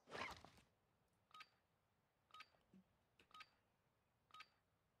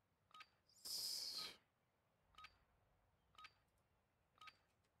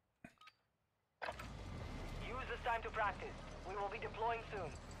Use this time to practice. We will be deploying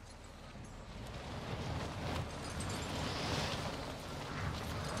soon.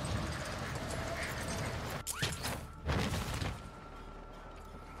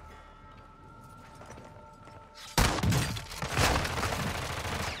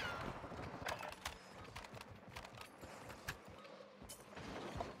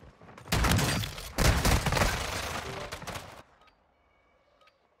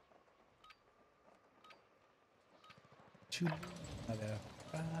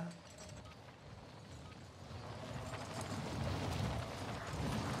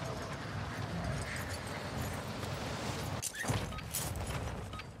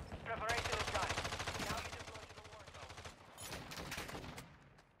 Preparation is done. Now you deploy to the war zone.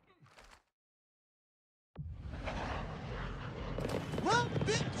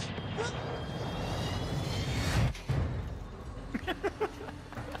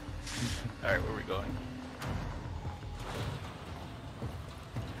 alright, where are we going?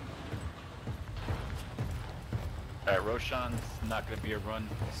 Alright, Roshan's not gonna be a run,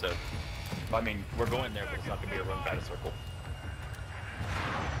 so I mean we're going there, but it's not gonna be a run by the circle.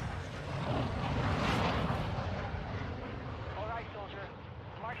 Alright, soldier.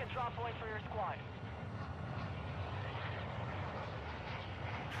 Mark a drop point for your squad.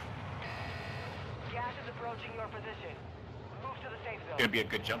 Gas is approaching your position. Move to the safe zone. Gonna be a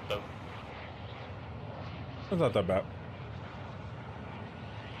good jump though. It's not that bad.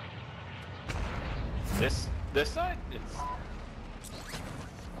 This side, it's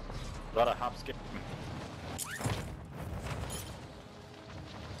a lot of hop skip.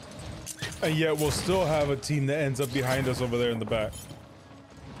 And yet we'll still have a team that ends up behind us over there in the back.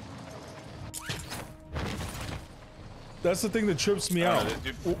 That's the thing that trips me out.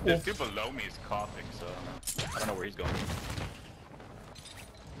 This dude below me is coughing, so I don't know where he's going.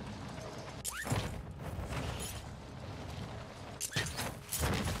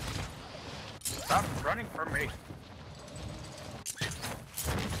 Stop running from me.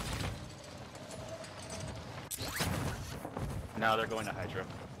 No, they're going to Hydra.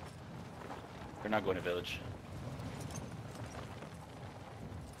 They're not going to Village.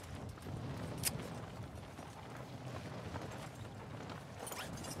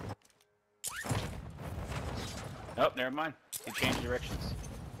 Oh, never mind. He changed directions.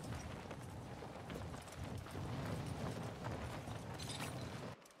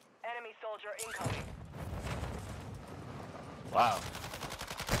 Enemy soldier incoming. Wow.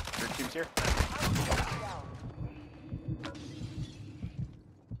 Your team's here? Down.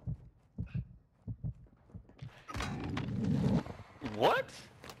 What?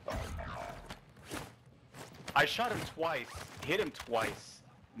 I shot him twice, hit him twice,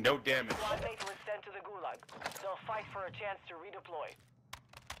 no damage. Squad mate was sent to the Gulag. They'll fight for a chance to redeploy.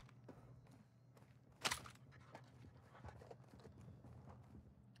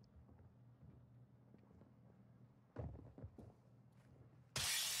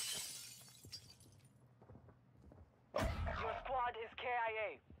 Your squad is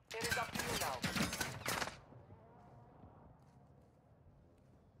KIA. It is up to you now.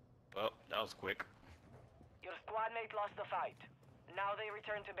 Well, that was quick. Your squad mate lost the fight. Now they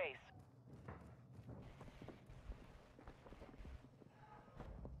return to base.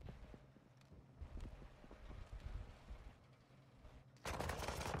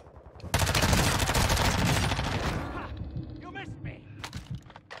 You missed me!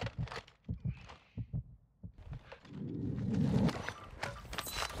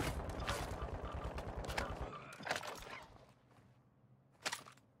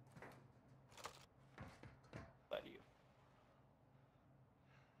 Glad you.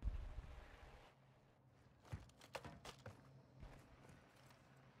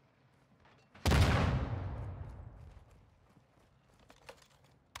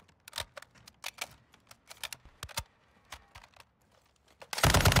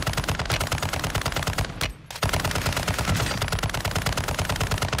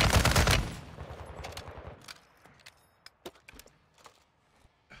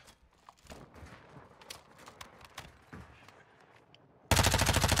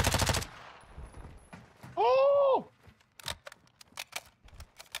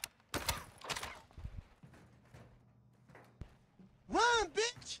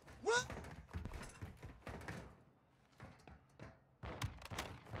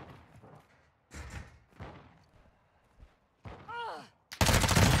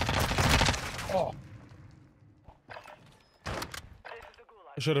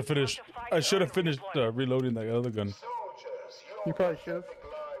 should have finished. I should have finished reloading that other gun. You probably should have.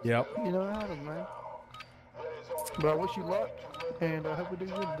 Yep. You know what happens, man. But I wish you luck, and I hope we do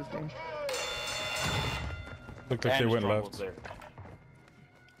good this game. Looked like they went left. There.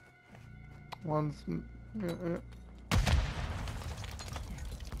 One's.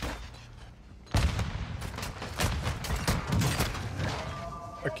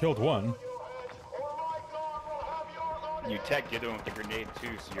 I killed one. You tech the other one with the grenade too,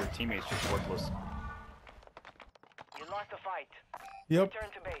 so your teammate's just worthless. You lost the fight. Yep. Return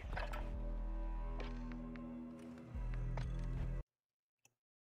to base.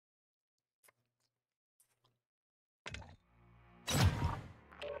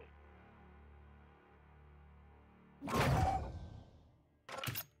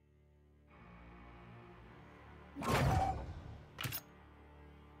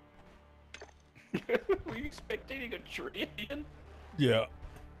 Were you expecting a tree again? Yeah.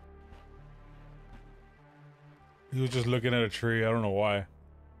 He was just looking at a tree. I don't know why.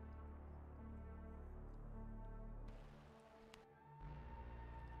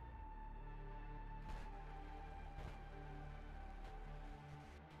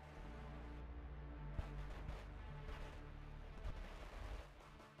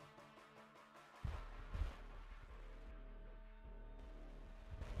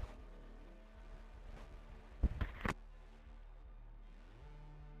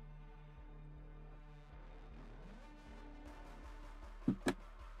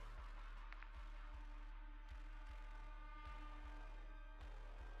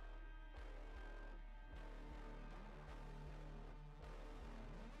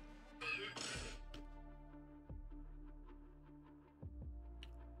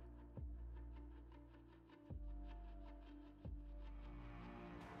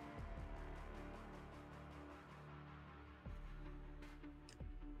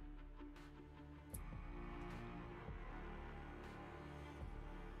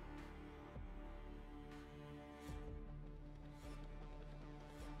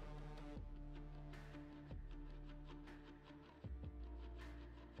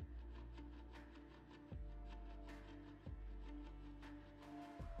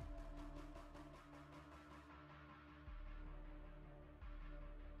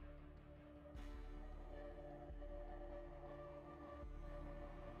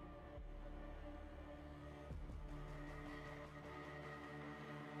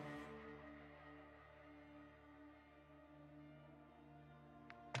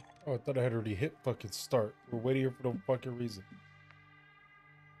 Oh, I thought I had already hit fucking start. We're waiting here for no fucking reason.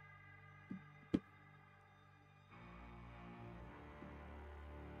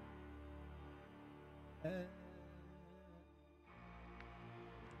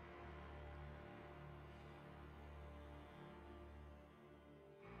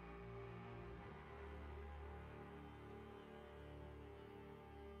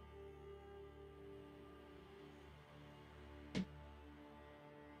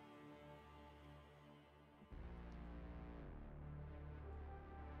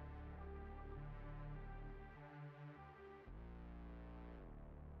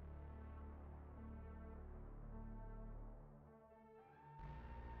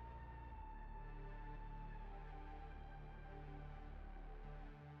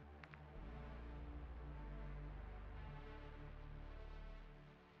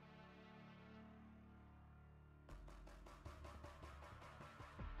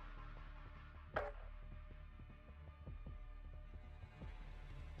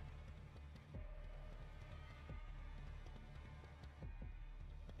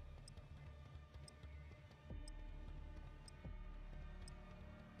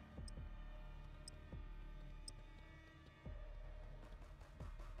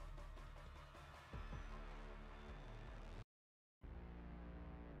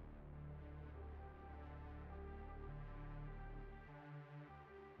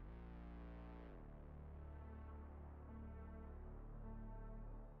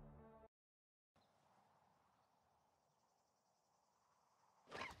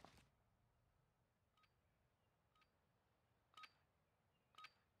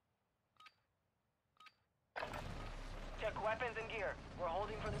 Check weapons and gear. We're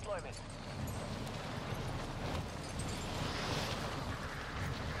holding for deployment.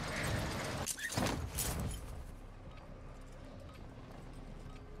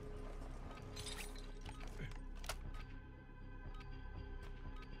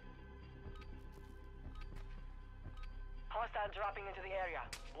 Hostile dropping into the area.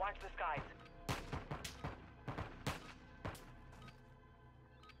 Watch the skies.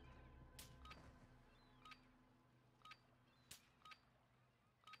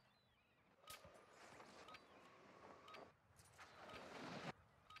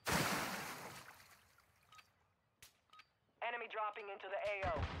 Enemy dropping into the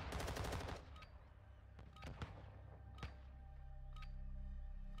AO.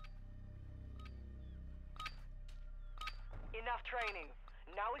 Enough training.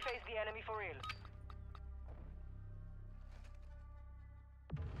 Now we face the enemy for real.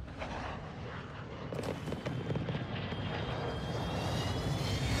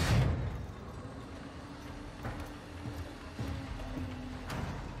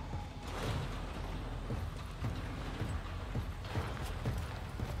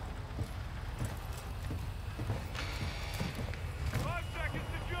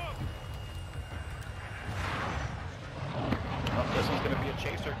 This one's gonna be a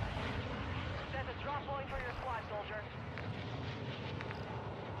chaser. Set a drop point for your squad, soldier.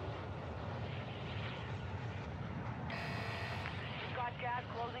 You've got gas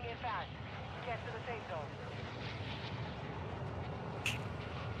closing in fast. Get to the safe zone.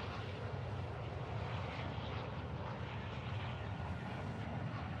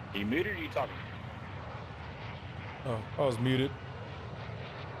 Are you muted or are you talking? Oh, I was muted.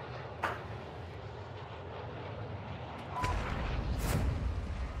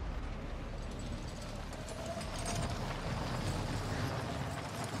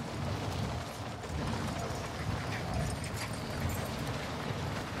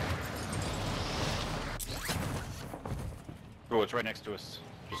 Oh, it's right next to us.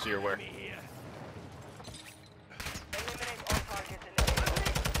 Just so you're aware. Eliminate all targets in the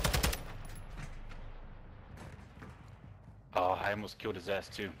area. Oh, I almost killed his ass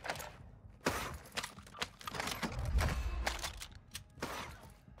too.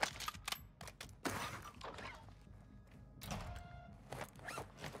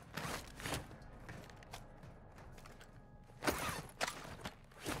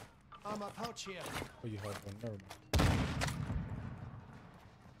 I'm a pouch here. Oh, you have one. Never mind.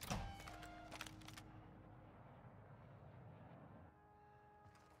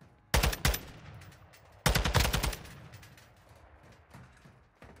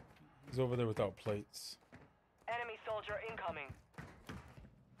 He's over there without plates. Enemy soldier incoming.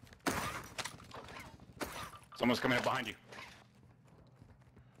 Someone's coming up behind you.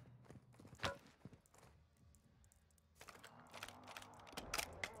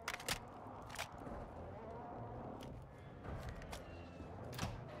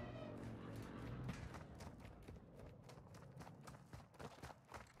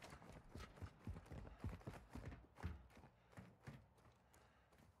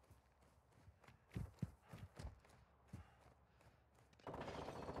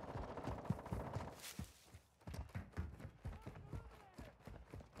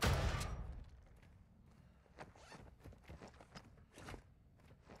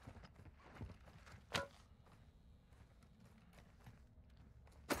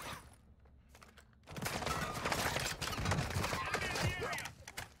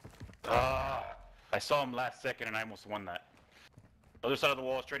 I saw him last second and I almost won that. Other side of the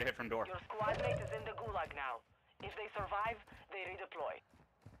wall, straight ahead from door. Your squad mate is in the gulag now. If they survive, they redeploy.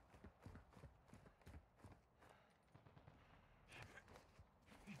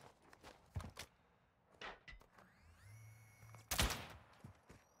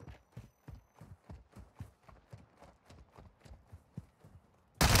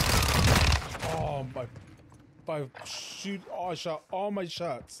 Oh my! I shot all my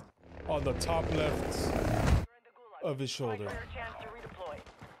shots on the top left of his shoulder. Fight for your chance to redeploy.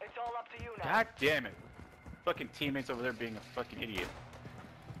 It's all up to you now. God damn it. Fucking teammates over there being a fucking idiot.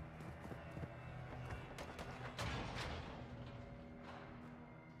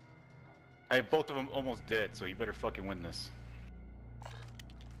 I have both of them almost dead, so you better fucking win this.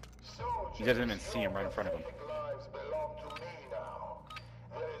 He doesn't even see him right in front of him. Lives belong to me now.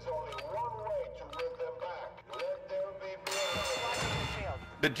 There is only one way to win them back. Let there be blood.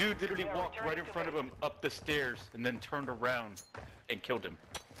 The dude literally walked right in front of him up the stairs and then turned around and killed him.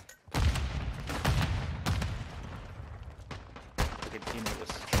 Fucking teammate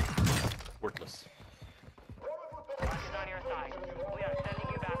was worthless. Mark is on your side. We are sending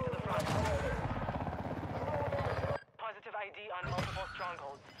you back to the front. Positive ID on multiple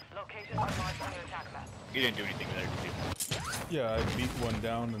strongholds. Locations are marked on your attack map. You didn't do anything there, did you? Yeah, I beat one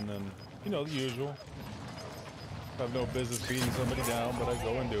down and then, you know, the usual. I have no business beating somebody down, but I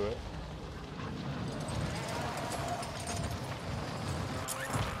go and do it.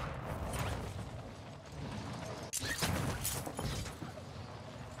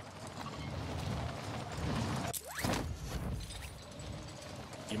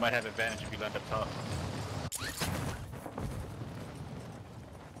 You might have advantage if you land up top.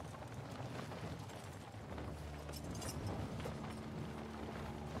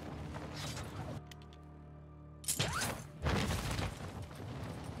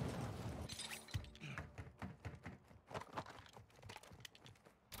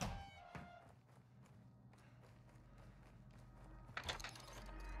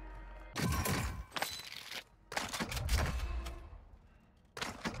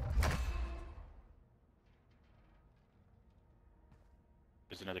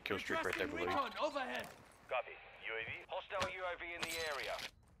 there's another kill streak right there below you. Recon overhead. Copy. UAV. Hostile UAV in the area.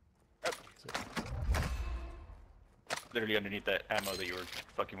 Literally underneath that ammo that you were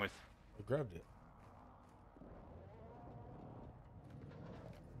fucking with. I grabbed it.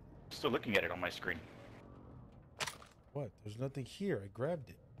 Still looking at it on my screen. What? There's nothing here. I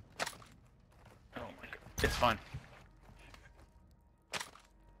grabbed it. Oh my god. It's fine. Be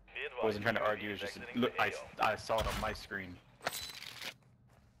I wasn't trying to advised, argue, UAV it's is just exiting look, the I AO. saw it on my screen.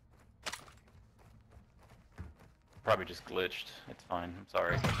 Probably just glitched. It's fine. I'm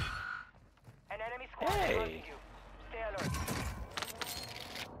sorry. An enemy squad Hey. is hunting you. Stay alert.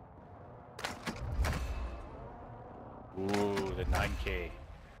 Ooh, the 9K.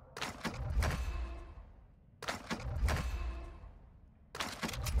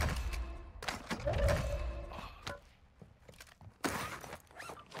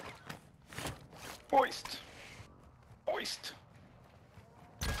 Moist. Moist.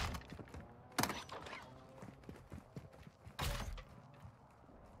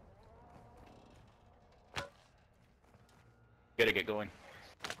 Gotta get going.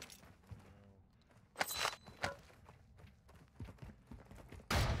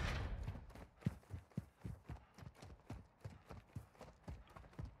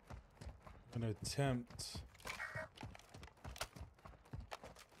 I'm gonna attempt.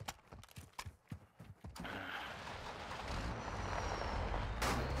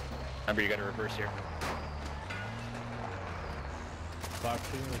 Remember, you gotta reverse here. Black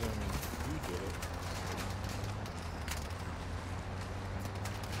thing, I mean, you did it.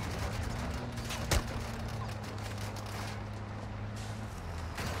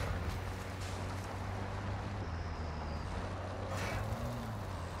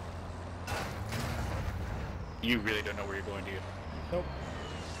 You really don't know where you're going, do you? Nope.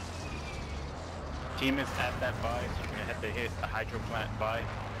 Team is at that buy, so you're gonna have to hit the hydro plant buy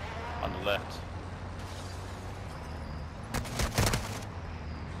on the left.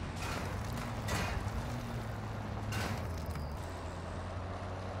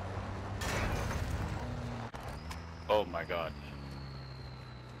 Oh my god.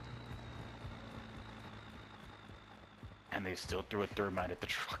 And they still threw a thermite at the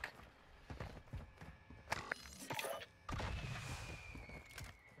truck.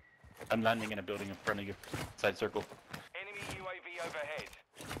 I'm landing in a building in front of you. Side circle. Enemy UAV overhead.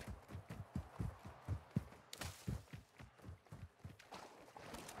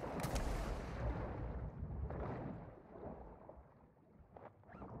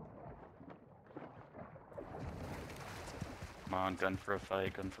 Come on, gun for a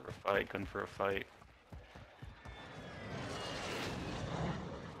fight, gun for a fight, gun for a fight.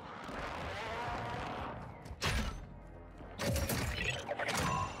 You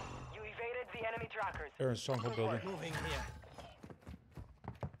evaded the enemy trackers. They're in stronghold building. Moving here.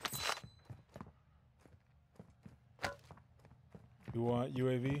 You want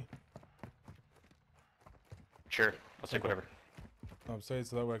UAV? Sure, I'll take whatever. I'm saying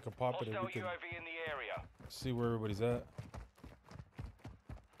so that way I can pop it and Hostile we can UAV in the area. see where everybody's at.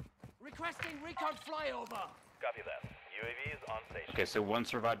 Requesting recon flyover. Copy that. UAV is on station. Okay, so one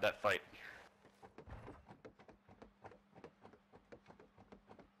survived that fight.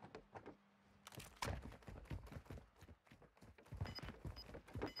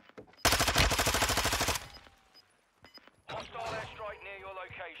 Hostile airstrike near your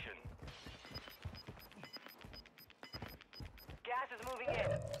location. Gas is moving in.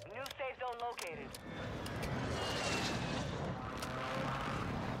 New safe zone located.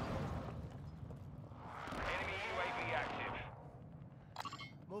 Enemy UAV active.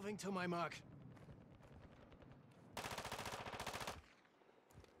 Moving to my mark.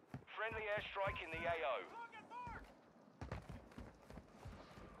 Friendly airstrike in the AO.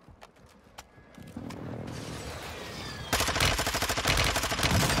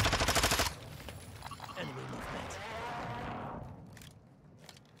 Enemy movement.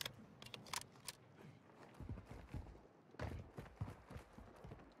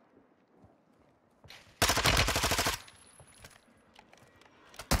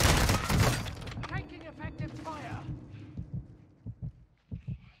 Taking effective fire.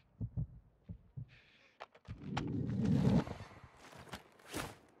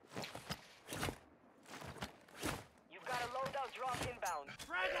 You've got a loadout drop inbound.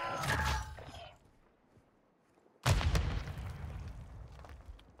 Fraggle!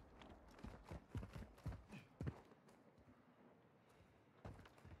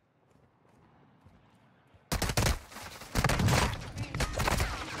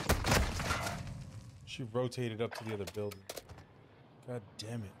 She rotated up to the other building. God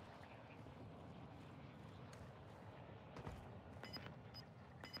damn it.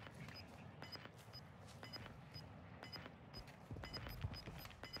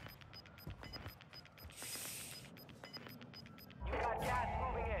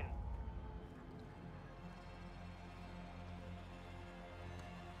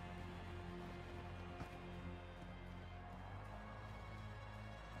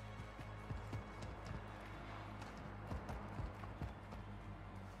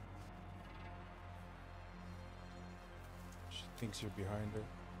 thinks you're behind her.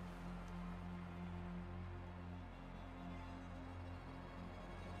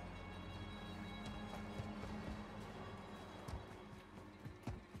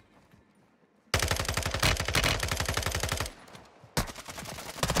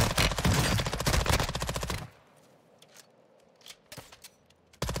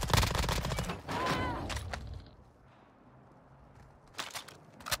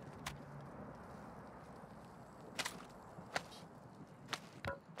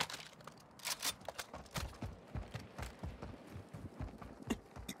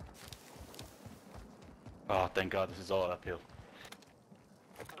 Oh, thank God, this is all uphill.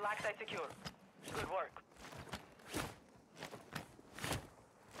 Black site secure. Good work.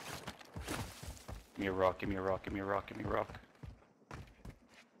 Give me a rock, give me a rock, give me a rock, give me a rock.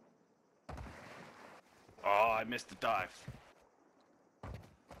 Oh, I missed the dive.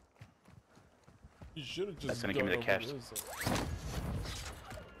 You should have just. That's gonna give me the cash.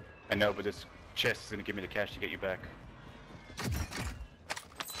 I know, but this chest is gonna give me the cash to get you back.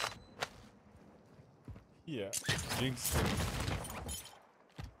 Yeah, jinx.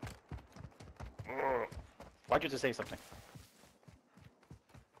 Why'd you just say something?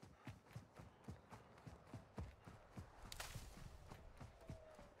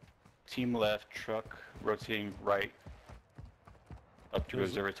 Team left, truck, rotating right, up to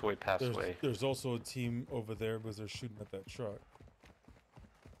Observatory Pathway. There's also a team over there because they're shooting at that truck.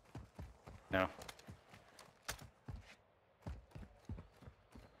 No.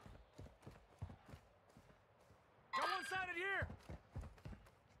 Got one sided here.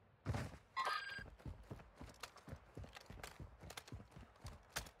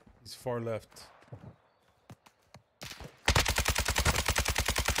 He's far left.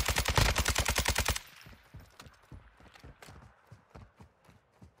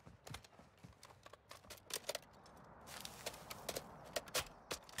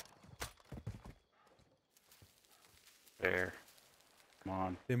 There. Come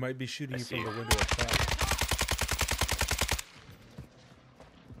on. They might be shooting I you see from the you. window up top.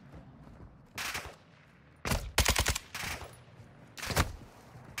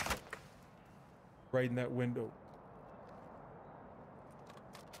 Right in that window.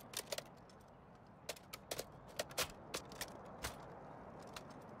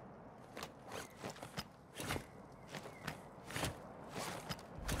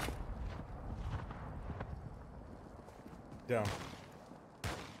 Down.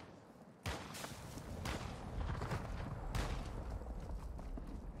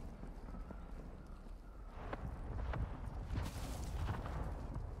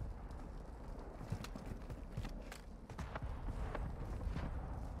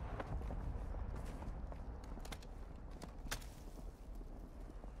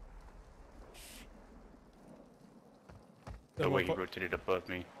 The way he rotated above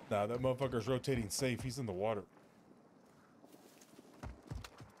me. Nah, that motherfucker's rotating safe. He's in the water.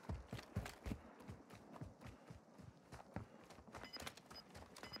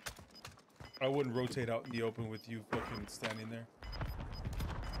 I wouldn't rotate out in the open with you fucking standing there.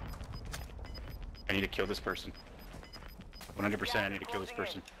 I need to kill this person. 100% I need to kill this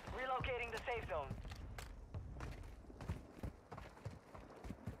person. Relocating the safe zone.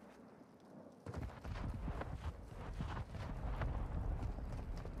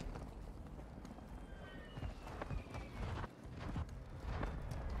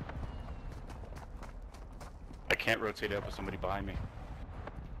 I can't rotate up with somebody behind me.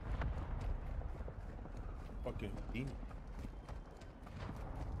 Fucking demon.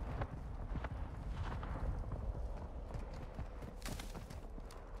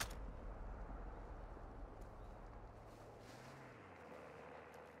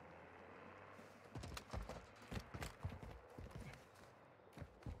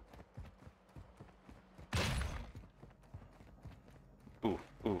 Ooh,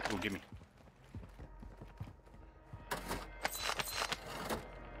 give me.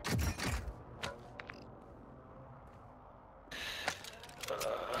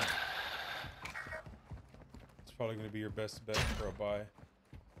 It's probably going to be your best bet for a buy.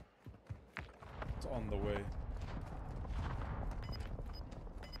 It's on the way.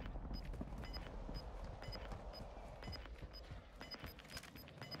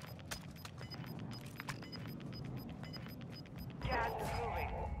 Gas is moving.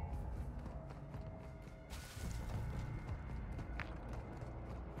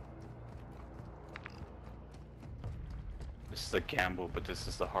 This is a gamble, but this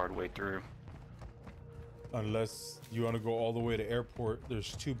is the hard way through. Unless you want to go all the way to airport.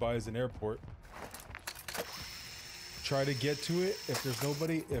 There's 2 buys in airport. Try to get to it if there's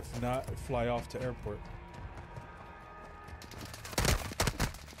nobody. If not, fly off to airport.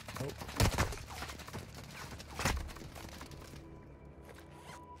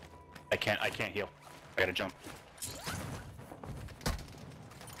 can't heal. I gotta jump.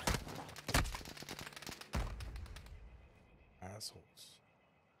 Assholes.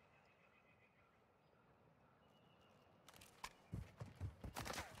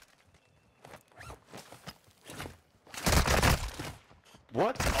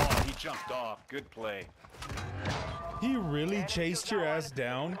 What? Oh, he jumped off. Good play. He really chased your ass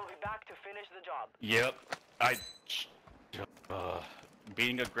down? We'll be back to finish the job. Yep.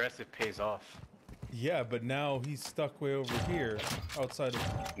 Being aggressive pays off. Yeah, but now he's stuck way over here, outside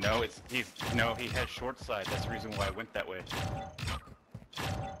of... No, he has short side. That's the reason why I went that way.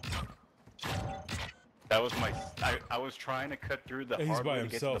 That was my... I was trying to cut through the hard way to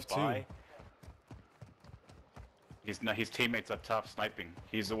get to the buy. His teammates up top sniping.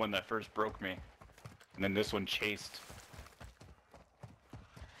 He's the one that first broke me. And then this one chased.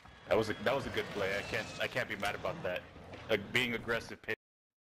 That was a good play. I can't be mad about that. Like being aggressive.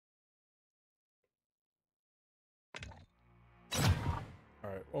 All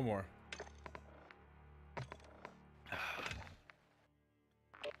right, one more.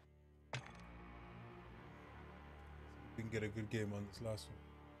 We can get a good game on this last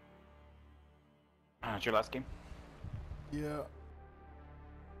one. It's your last game? Yeah.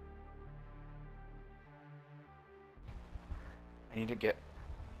 I need to get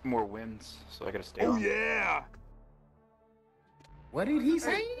more wins, so I gotta stay on. Oh yeah! What did he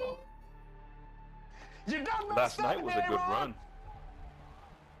say? You don't know Last night something, was a good Aaron? run.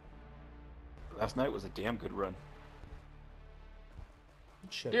 Last night was a damn good run.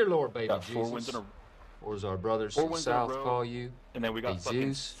 Dear Lord, baby Got 4 wins Jesus, in a or as our brothers 4 from the wins in a South row, call you, and then we got fucking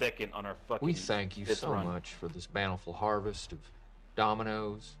Jesus, second on our fucking. we thank you 5th so run. much for this bountiful harvest of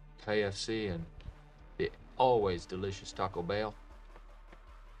Domino's, KFC, and the always delicious Taco Bell.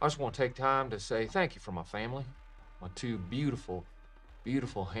 I just want to take time to say thank you for my family, my 2 beautiful,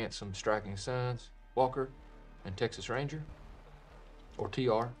 beautiful, handsome, striking sons, Walker and Texas Ranger, or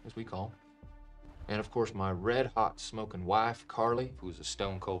TR, as we call him. And of course, my red-hot smoking wife, Carly, who's a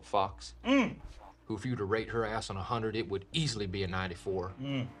stone-cold fox. Who, if you were to rate her ass on 100, it would easily be a 94.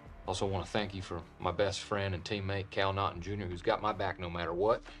 Also want to thank you for my best friend and teammate, Cal Naughton Jr., who's got my back no matter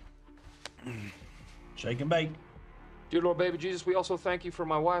what. Shake and bake. Dear Lord, baby Jesus, we also thank you for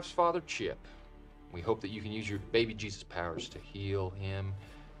my wife's father, Chip. We hope that you can use your baby Jesus powers to heal him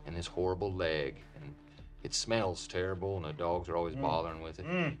and his horrible leg. And it smells terrible, and the dogs are always bothering with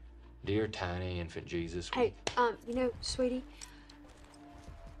it. Dear tiny infant Jesus. Hey, you know, sweetie,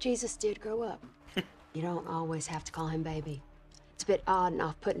 Jesus did grow up. You don't always have to call him baby. It's a bit odd and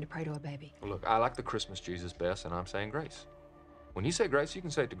off-putting to pray to a baby. Look, I like the Christmas Jesus best, and I'm saying grace. When you say grace, you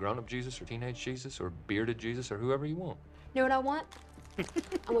can say it to grown-up Jesus or teenage Jesus or bearded Jesus or whoever you want. You know what I want?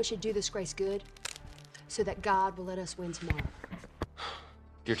 I want you to do this grace good so that God will let us win tomorrow.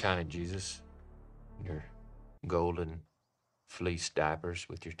 Dear tiny Jesus, your golden fleece diapers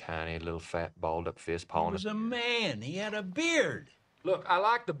with your tiny little fat balled up fist pawing. He was a man. He had a beard. Look, I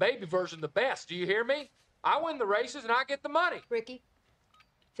like the baby version the best. Do you hear me? I win the races and I get the money. Ricky,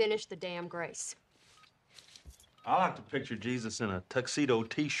 finish the damn grace. I like to picture Jesus in a tuxedo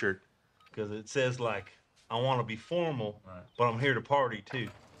T-shirt because it says like, I want to be formal, but I'm here to party too.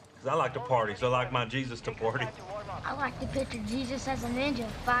 Because I like to party, so I like my Jesus to party. I like to picture Jesus as a ninja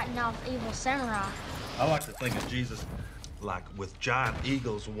fighting off evil samurai. I like to think of Jesus like with giant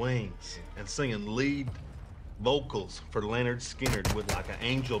eagle's wings and singing lead vocals for Leonard Skinner with like an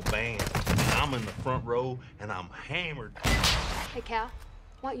angel band. And I'm in the front row and I'm hammered. Hey, Cal,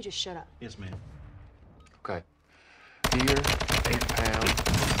 why don't you just shut up? Yes, ma'am. Okay. Dear 8-pound,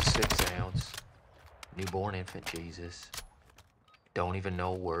 6 ounce, newborn infant Jesus. Don't even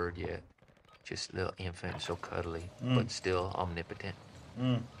know a word yet. Just a little infant, so cuddly, but still omnipotent.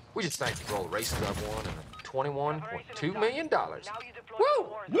 We just thank you for all the races I've won and $21.2 million. Woo!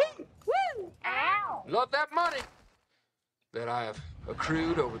 Woo! Woo! Ow! Love that money that I have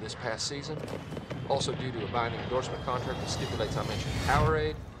accrued over this past season. Also due to a binding endorsement contract that stipulates I mention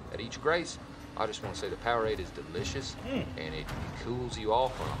Powerade at each grace. I just want to say the Powerade is delicious and it cools you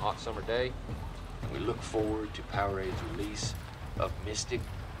off on a hot summer day. We look forward to Powerade's release of Mystic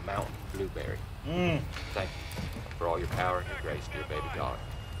Mountain Blueberry. Thank you for all your power and your grace, dear baby God.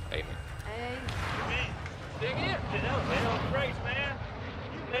 Amen. Hey. Dig in. That was grace, man.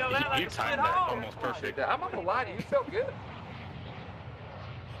 You nailed that like You a timed spit that hole. almost perfect. I'm not gonna lie to you, it felt good.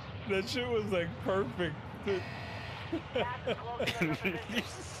 That shit was like perfect. Dude. You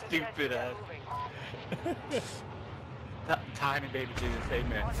stupid ass. Tiny baby Jesus,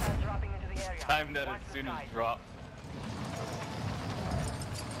 amen. Time that as soon as drop.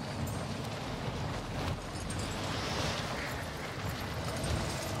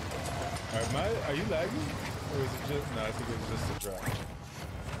 Are you lagging? Or is it just, no, I think it was just a drop.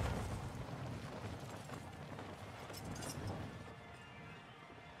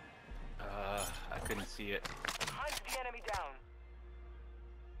 I couldn't see it. Hunt the enemy down.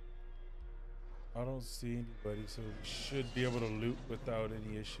 I don't see anybody, so we should be able to loot without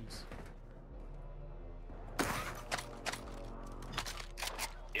any issues.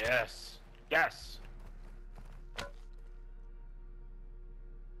 Yes. Yes.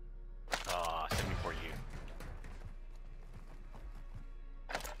 Ah, 74 you.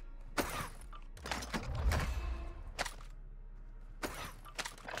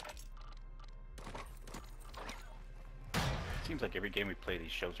 Seems like every game we play,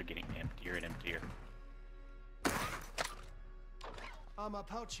 these shows are getting emptier and emptier. I'm a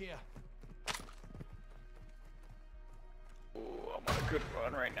pouch here. Ooh, I'm on a good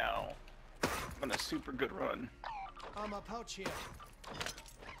run right now. I'm on a super good run. I'm a pouch here.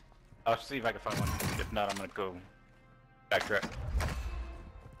 I'll see if I can find one. If not, I'm gonna go backtrack.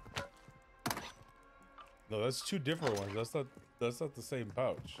 No, that's two different ones. That's not the same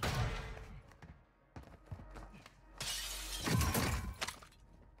pouch.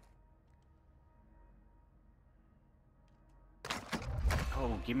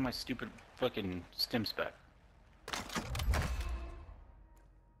 Oh, give me my stupid fucking stims back.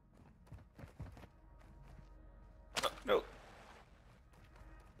 No.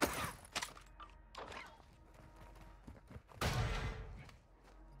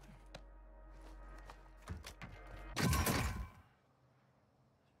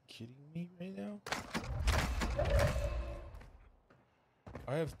 Kidding me right now?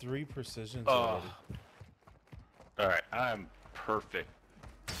 I have 3 precisions already. Alright, I'm perfect.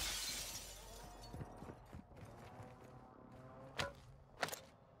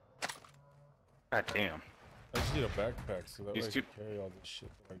 God damn. I just need a backpack so that way I These can carry all this shit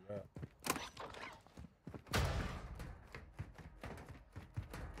that I got.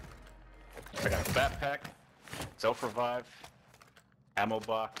 I got a backpack, self-revive, ammo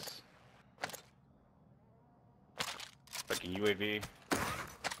box, fucking UAV.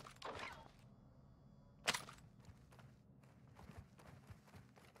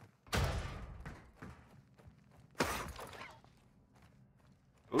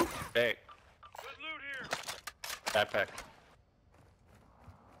 Oop, hey. Good loot here. Backpack.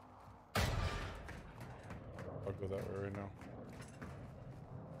 I'll go that way right now.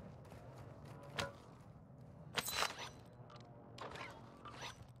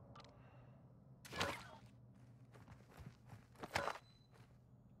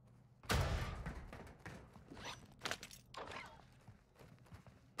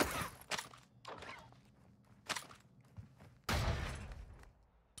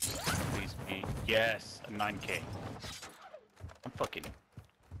 Please be. Yes, a 9K. I'm fucking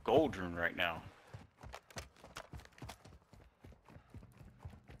gold rune right now.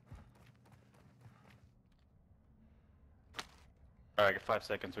 Alright, I got 5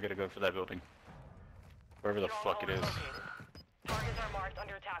 seconds. We gotta go for that building. Wherever the fuck it is. Targets are marked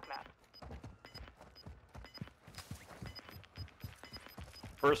under attack map.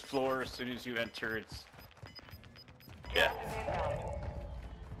 First floor, as soon as you enter, it's... Yeah.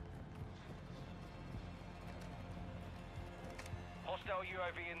 Hostile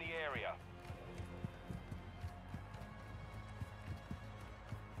UAV in the area.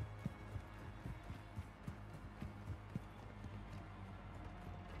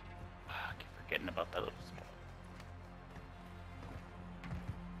 I keep forgetting about that little spot.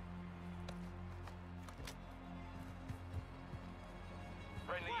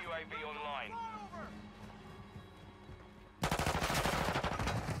 Friendly UAV online.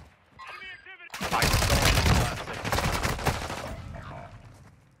 I saw it last second.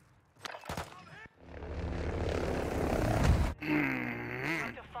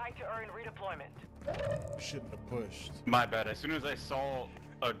 Time to fight to earn redeployment. Shouldn't have pushed. My bad. As soon as I saw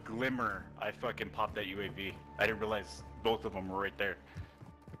a glimmer, I fucking popped that UAV. I didn't realize both of them were right there.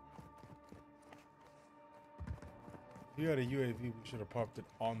 If you had a UAV, we should have popped it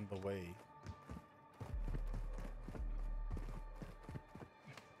on the way.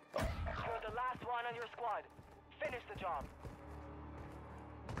 You're the last one on your squad. Finish the job.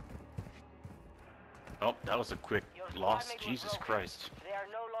 Oh, that was a quick Your squad loss. mate was Jesus broken. Christ. They are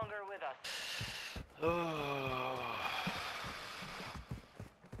no longer with us.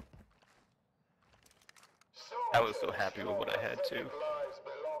 I was so happy with what I had too. Lives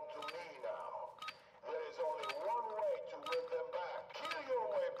belong to me now. There is only one way to win them back. Kill your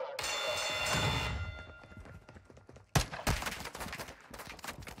way back to them.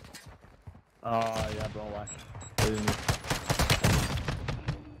 Oh, yeah, bro, why?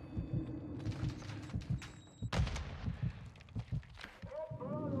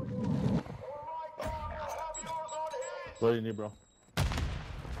 What do you need, bro?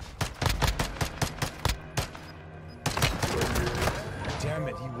 Damn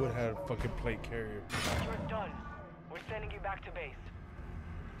it, he would have fucking played carrier. You're done. We're sending you back to base.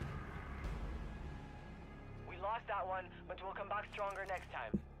 We lost that one, but we'll come back stronger next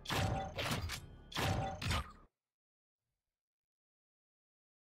time.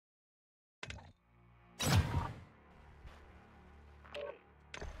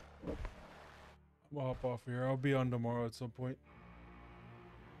 I'm gonna hop off here. I'll be on tomorrow at some point.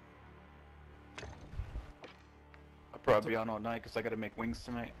 I'll probably be on all night because I gotta make wings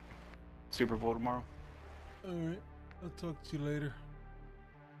tonight. Super Bowl tomorrow. Alright, I'll talk to you later.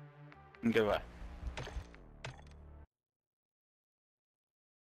 Goodbye.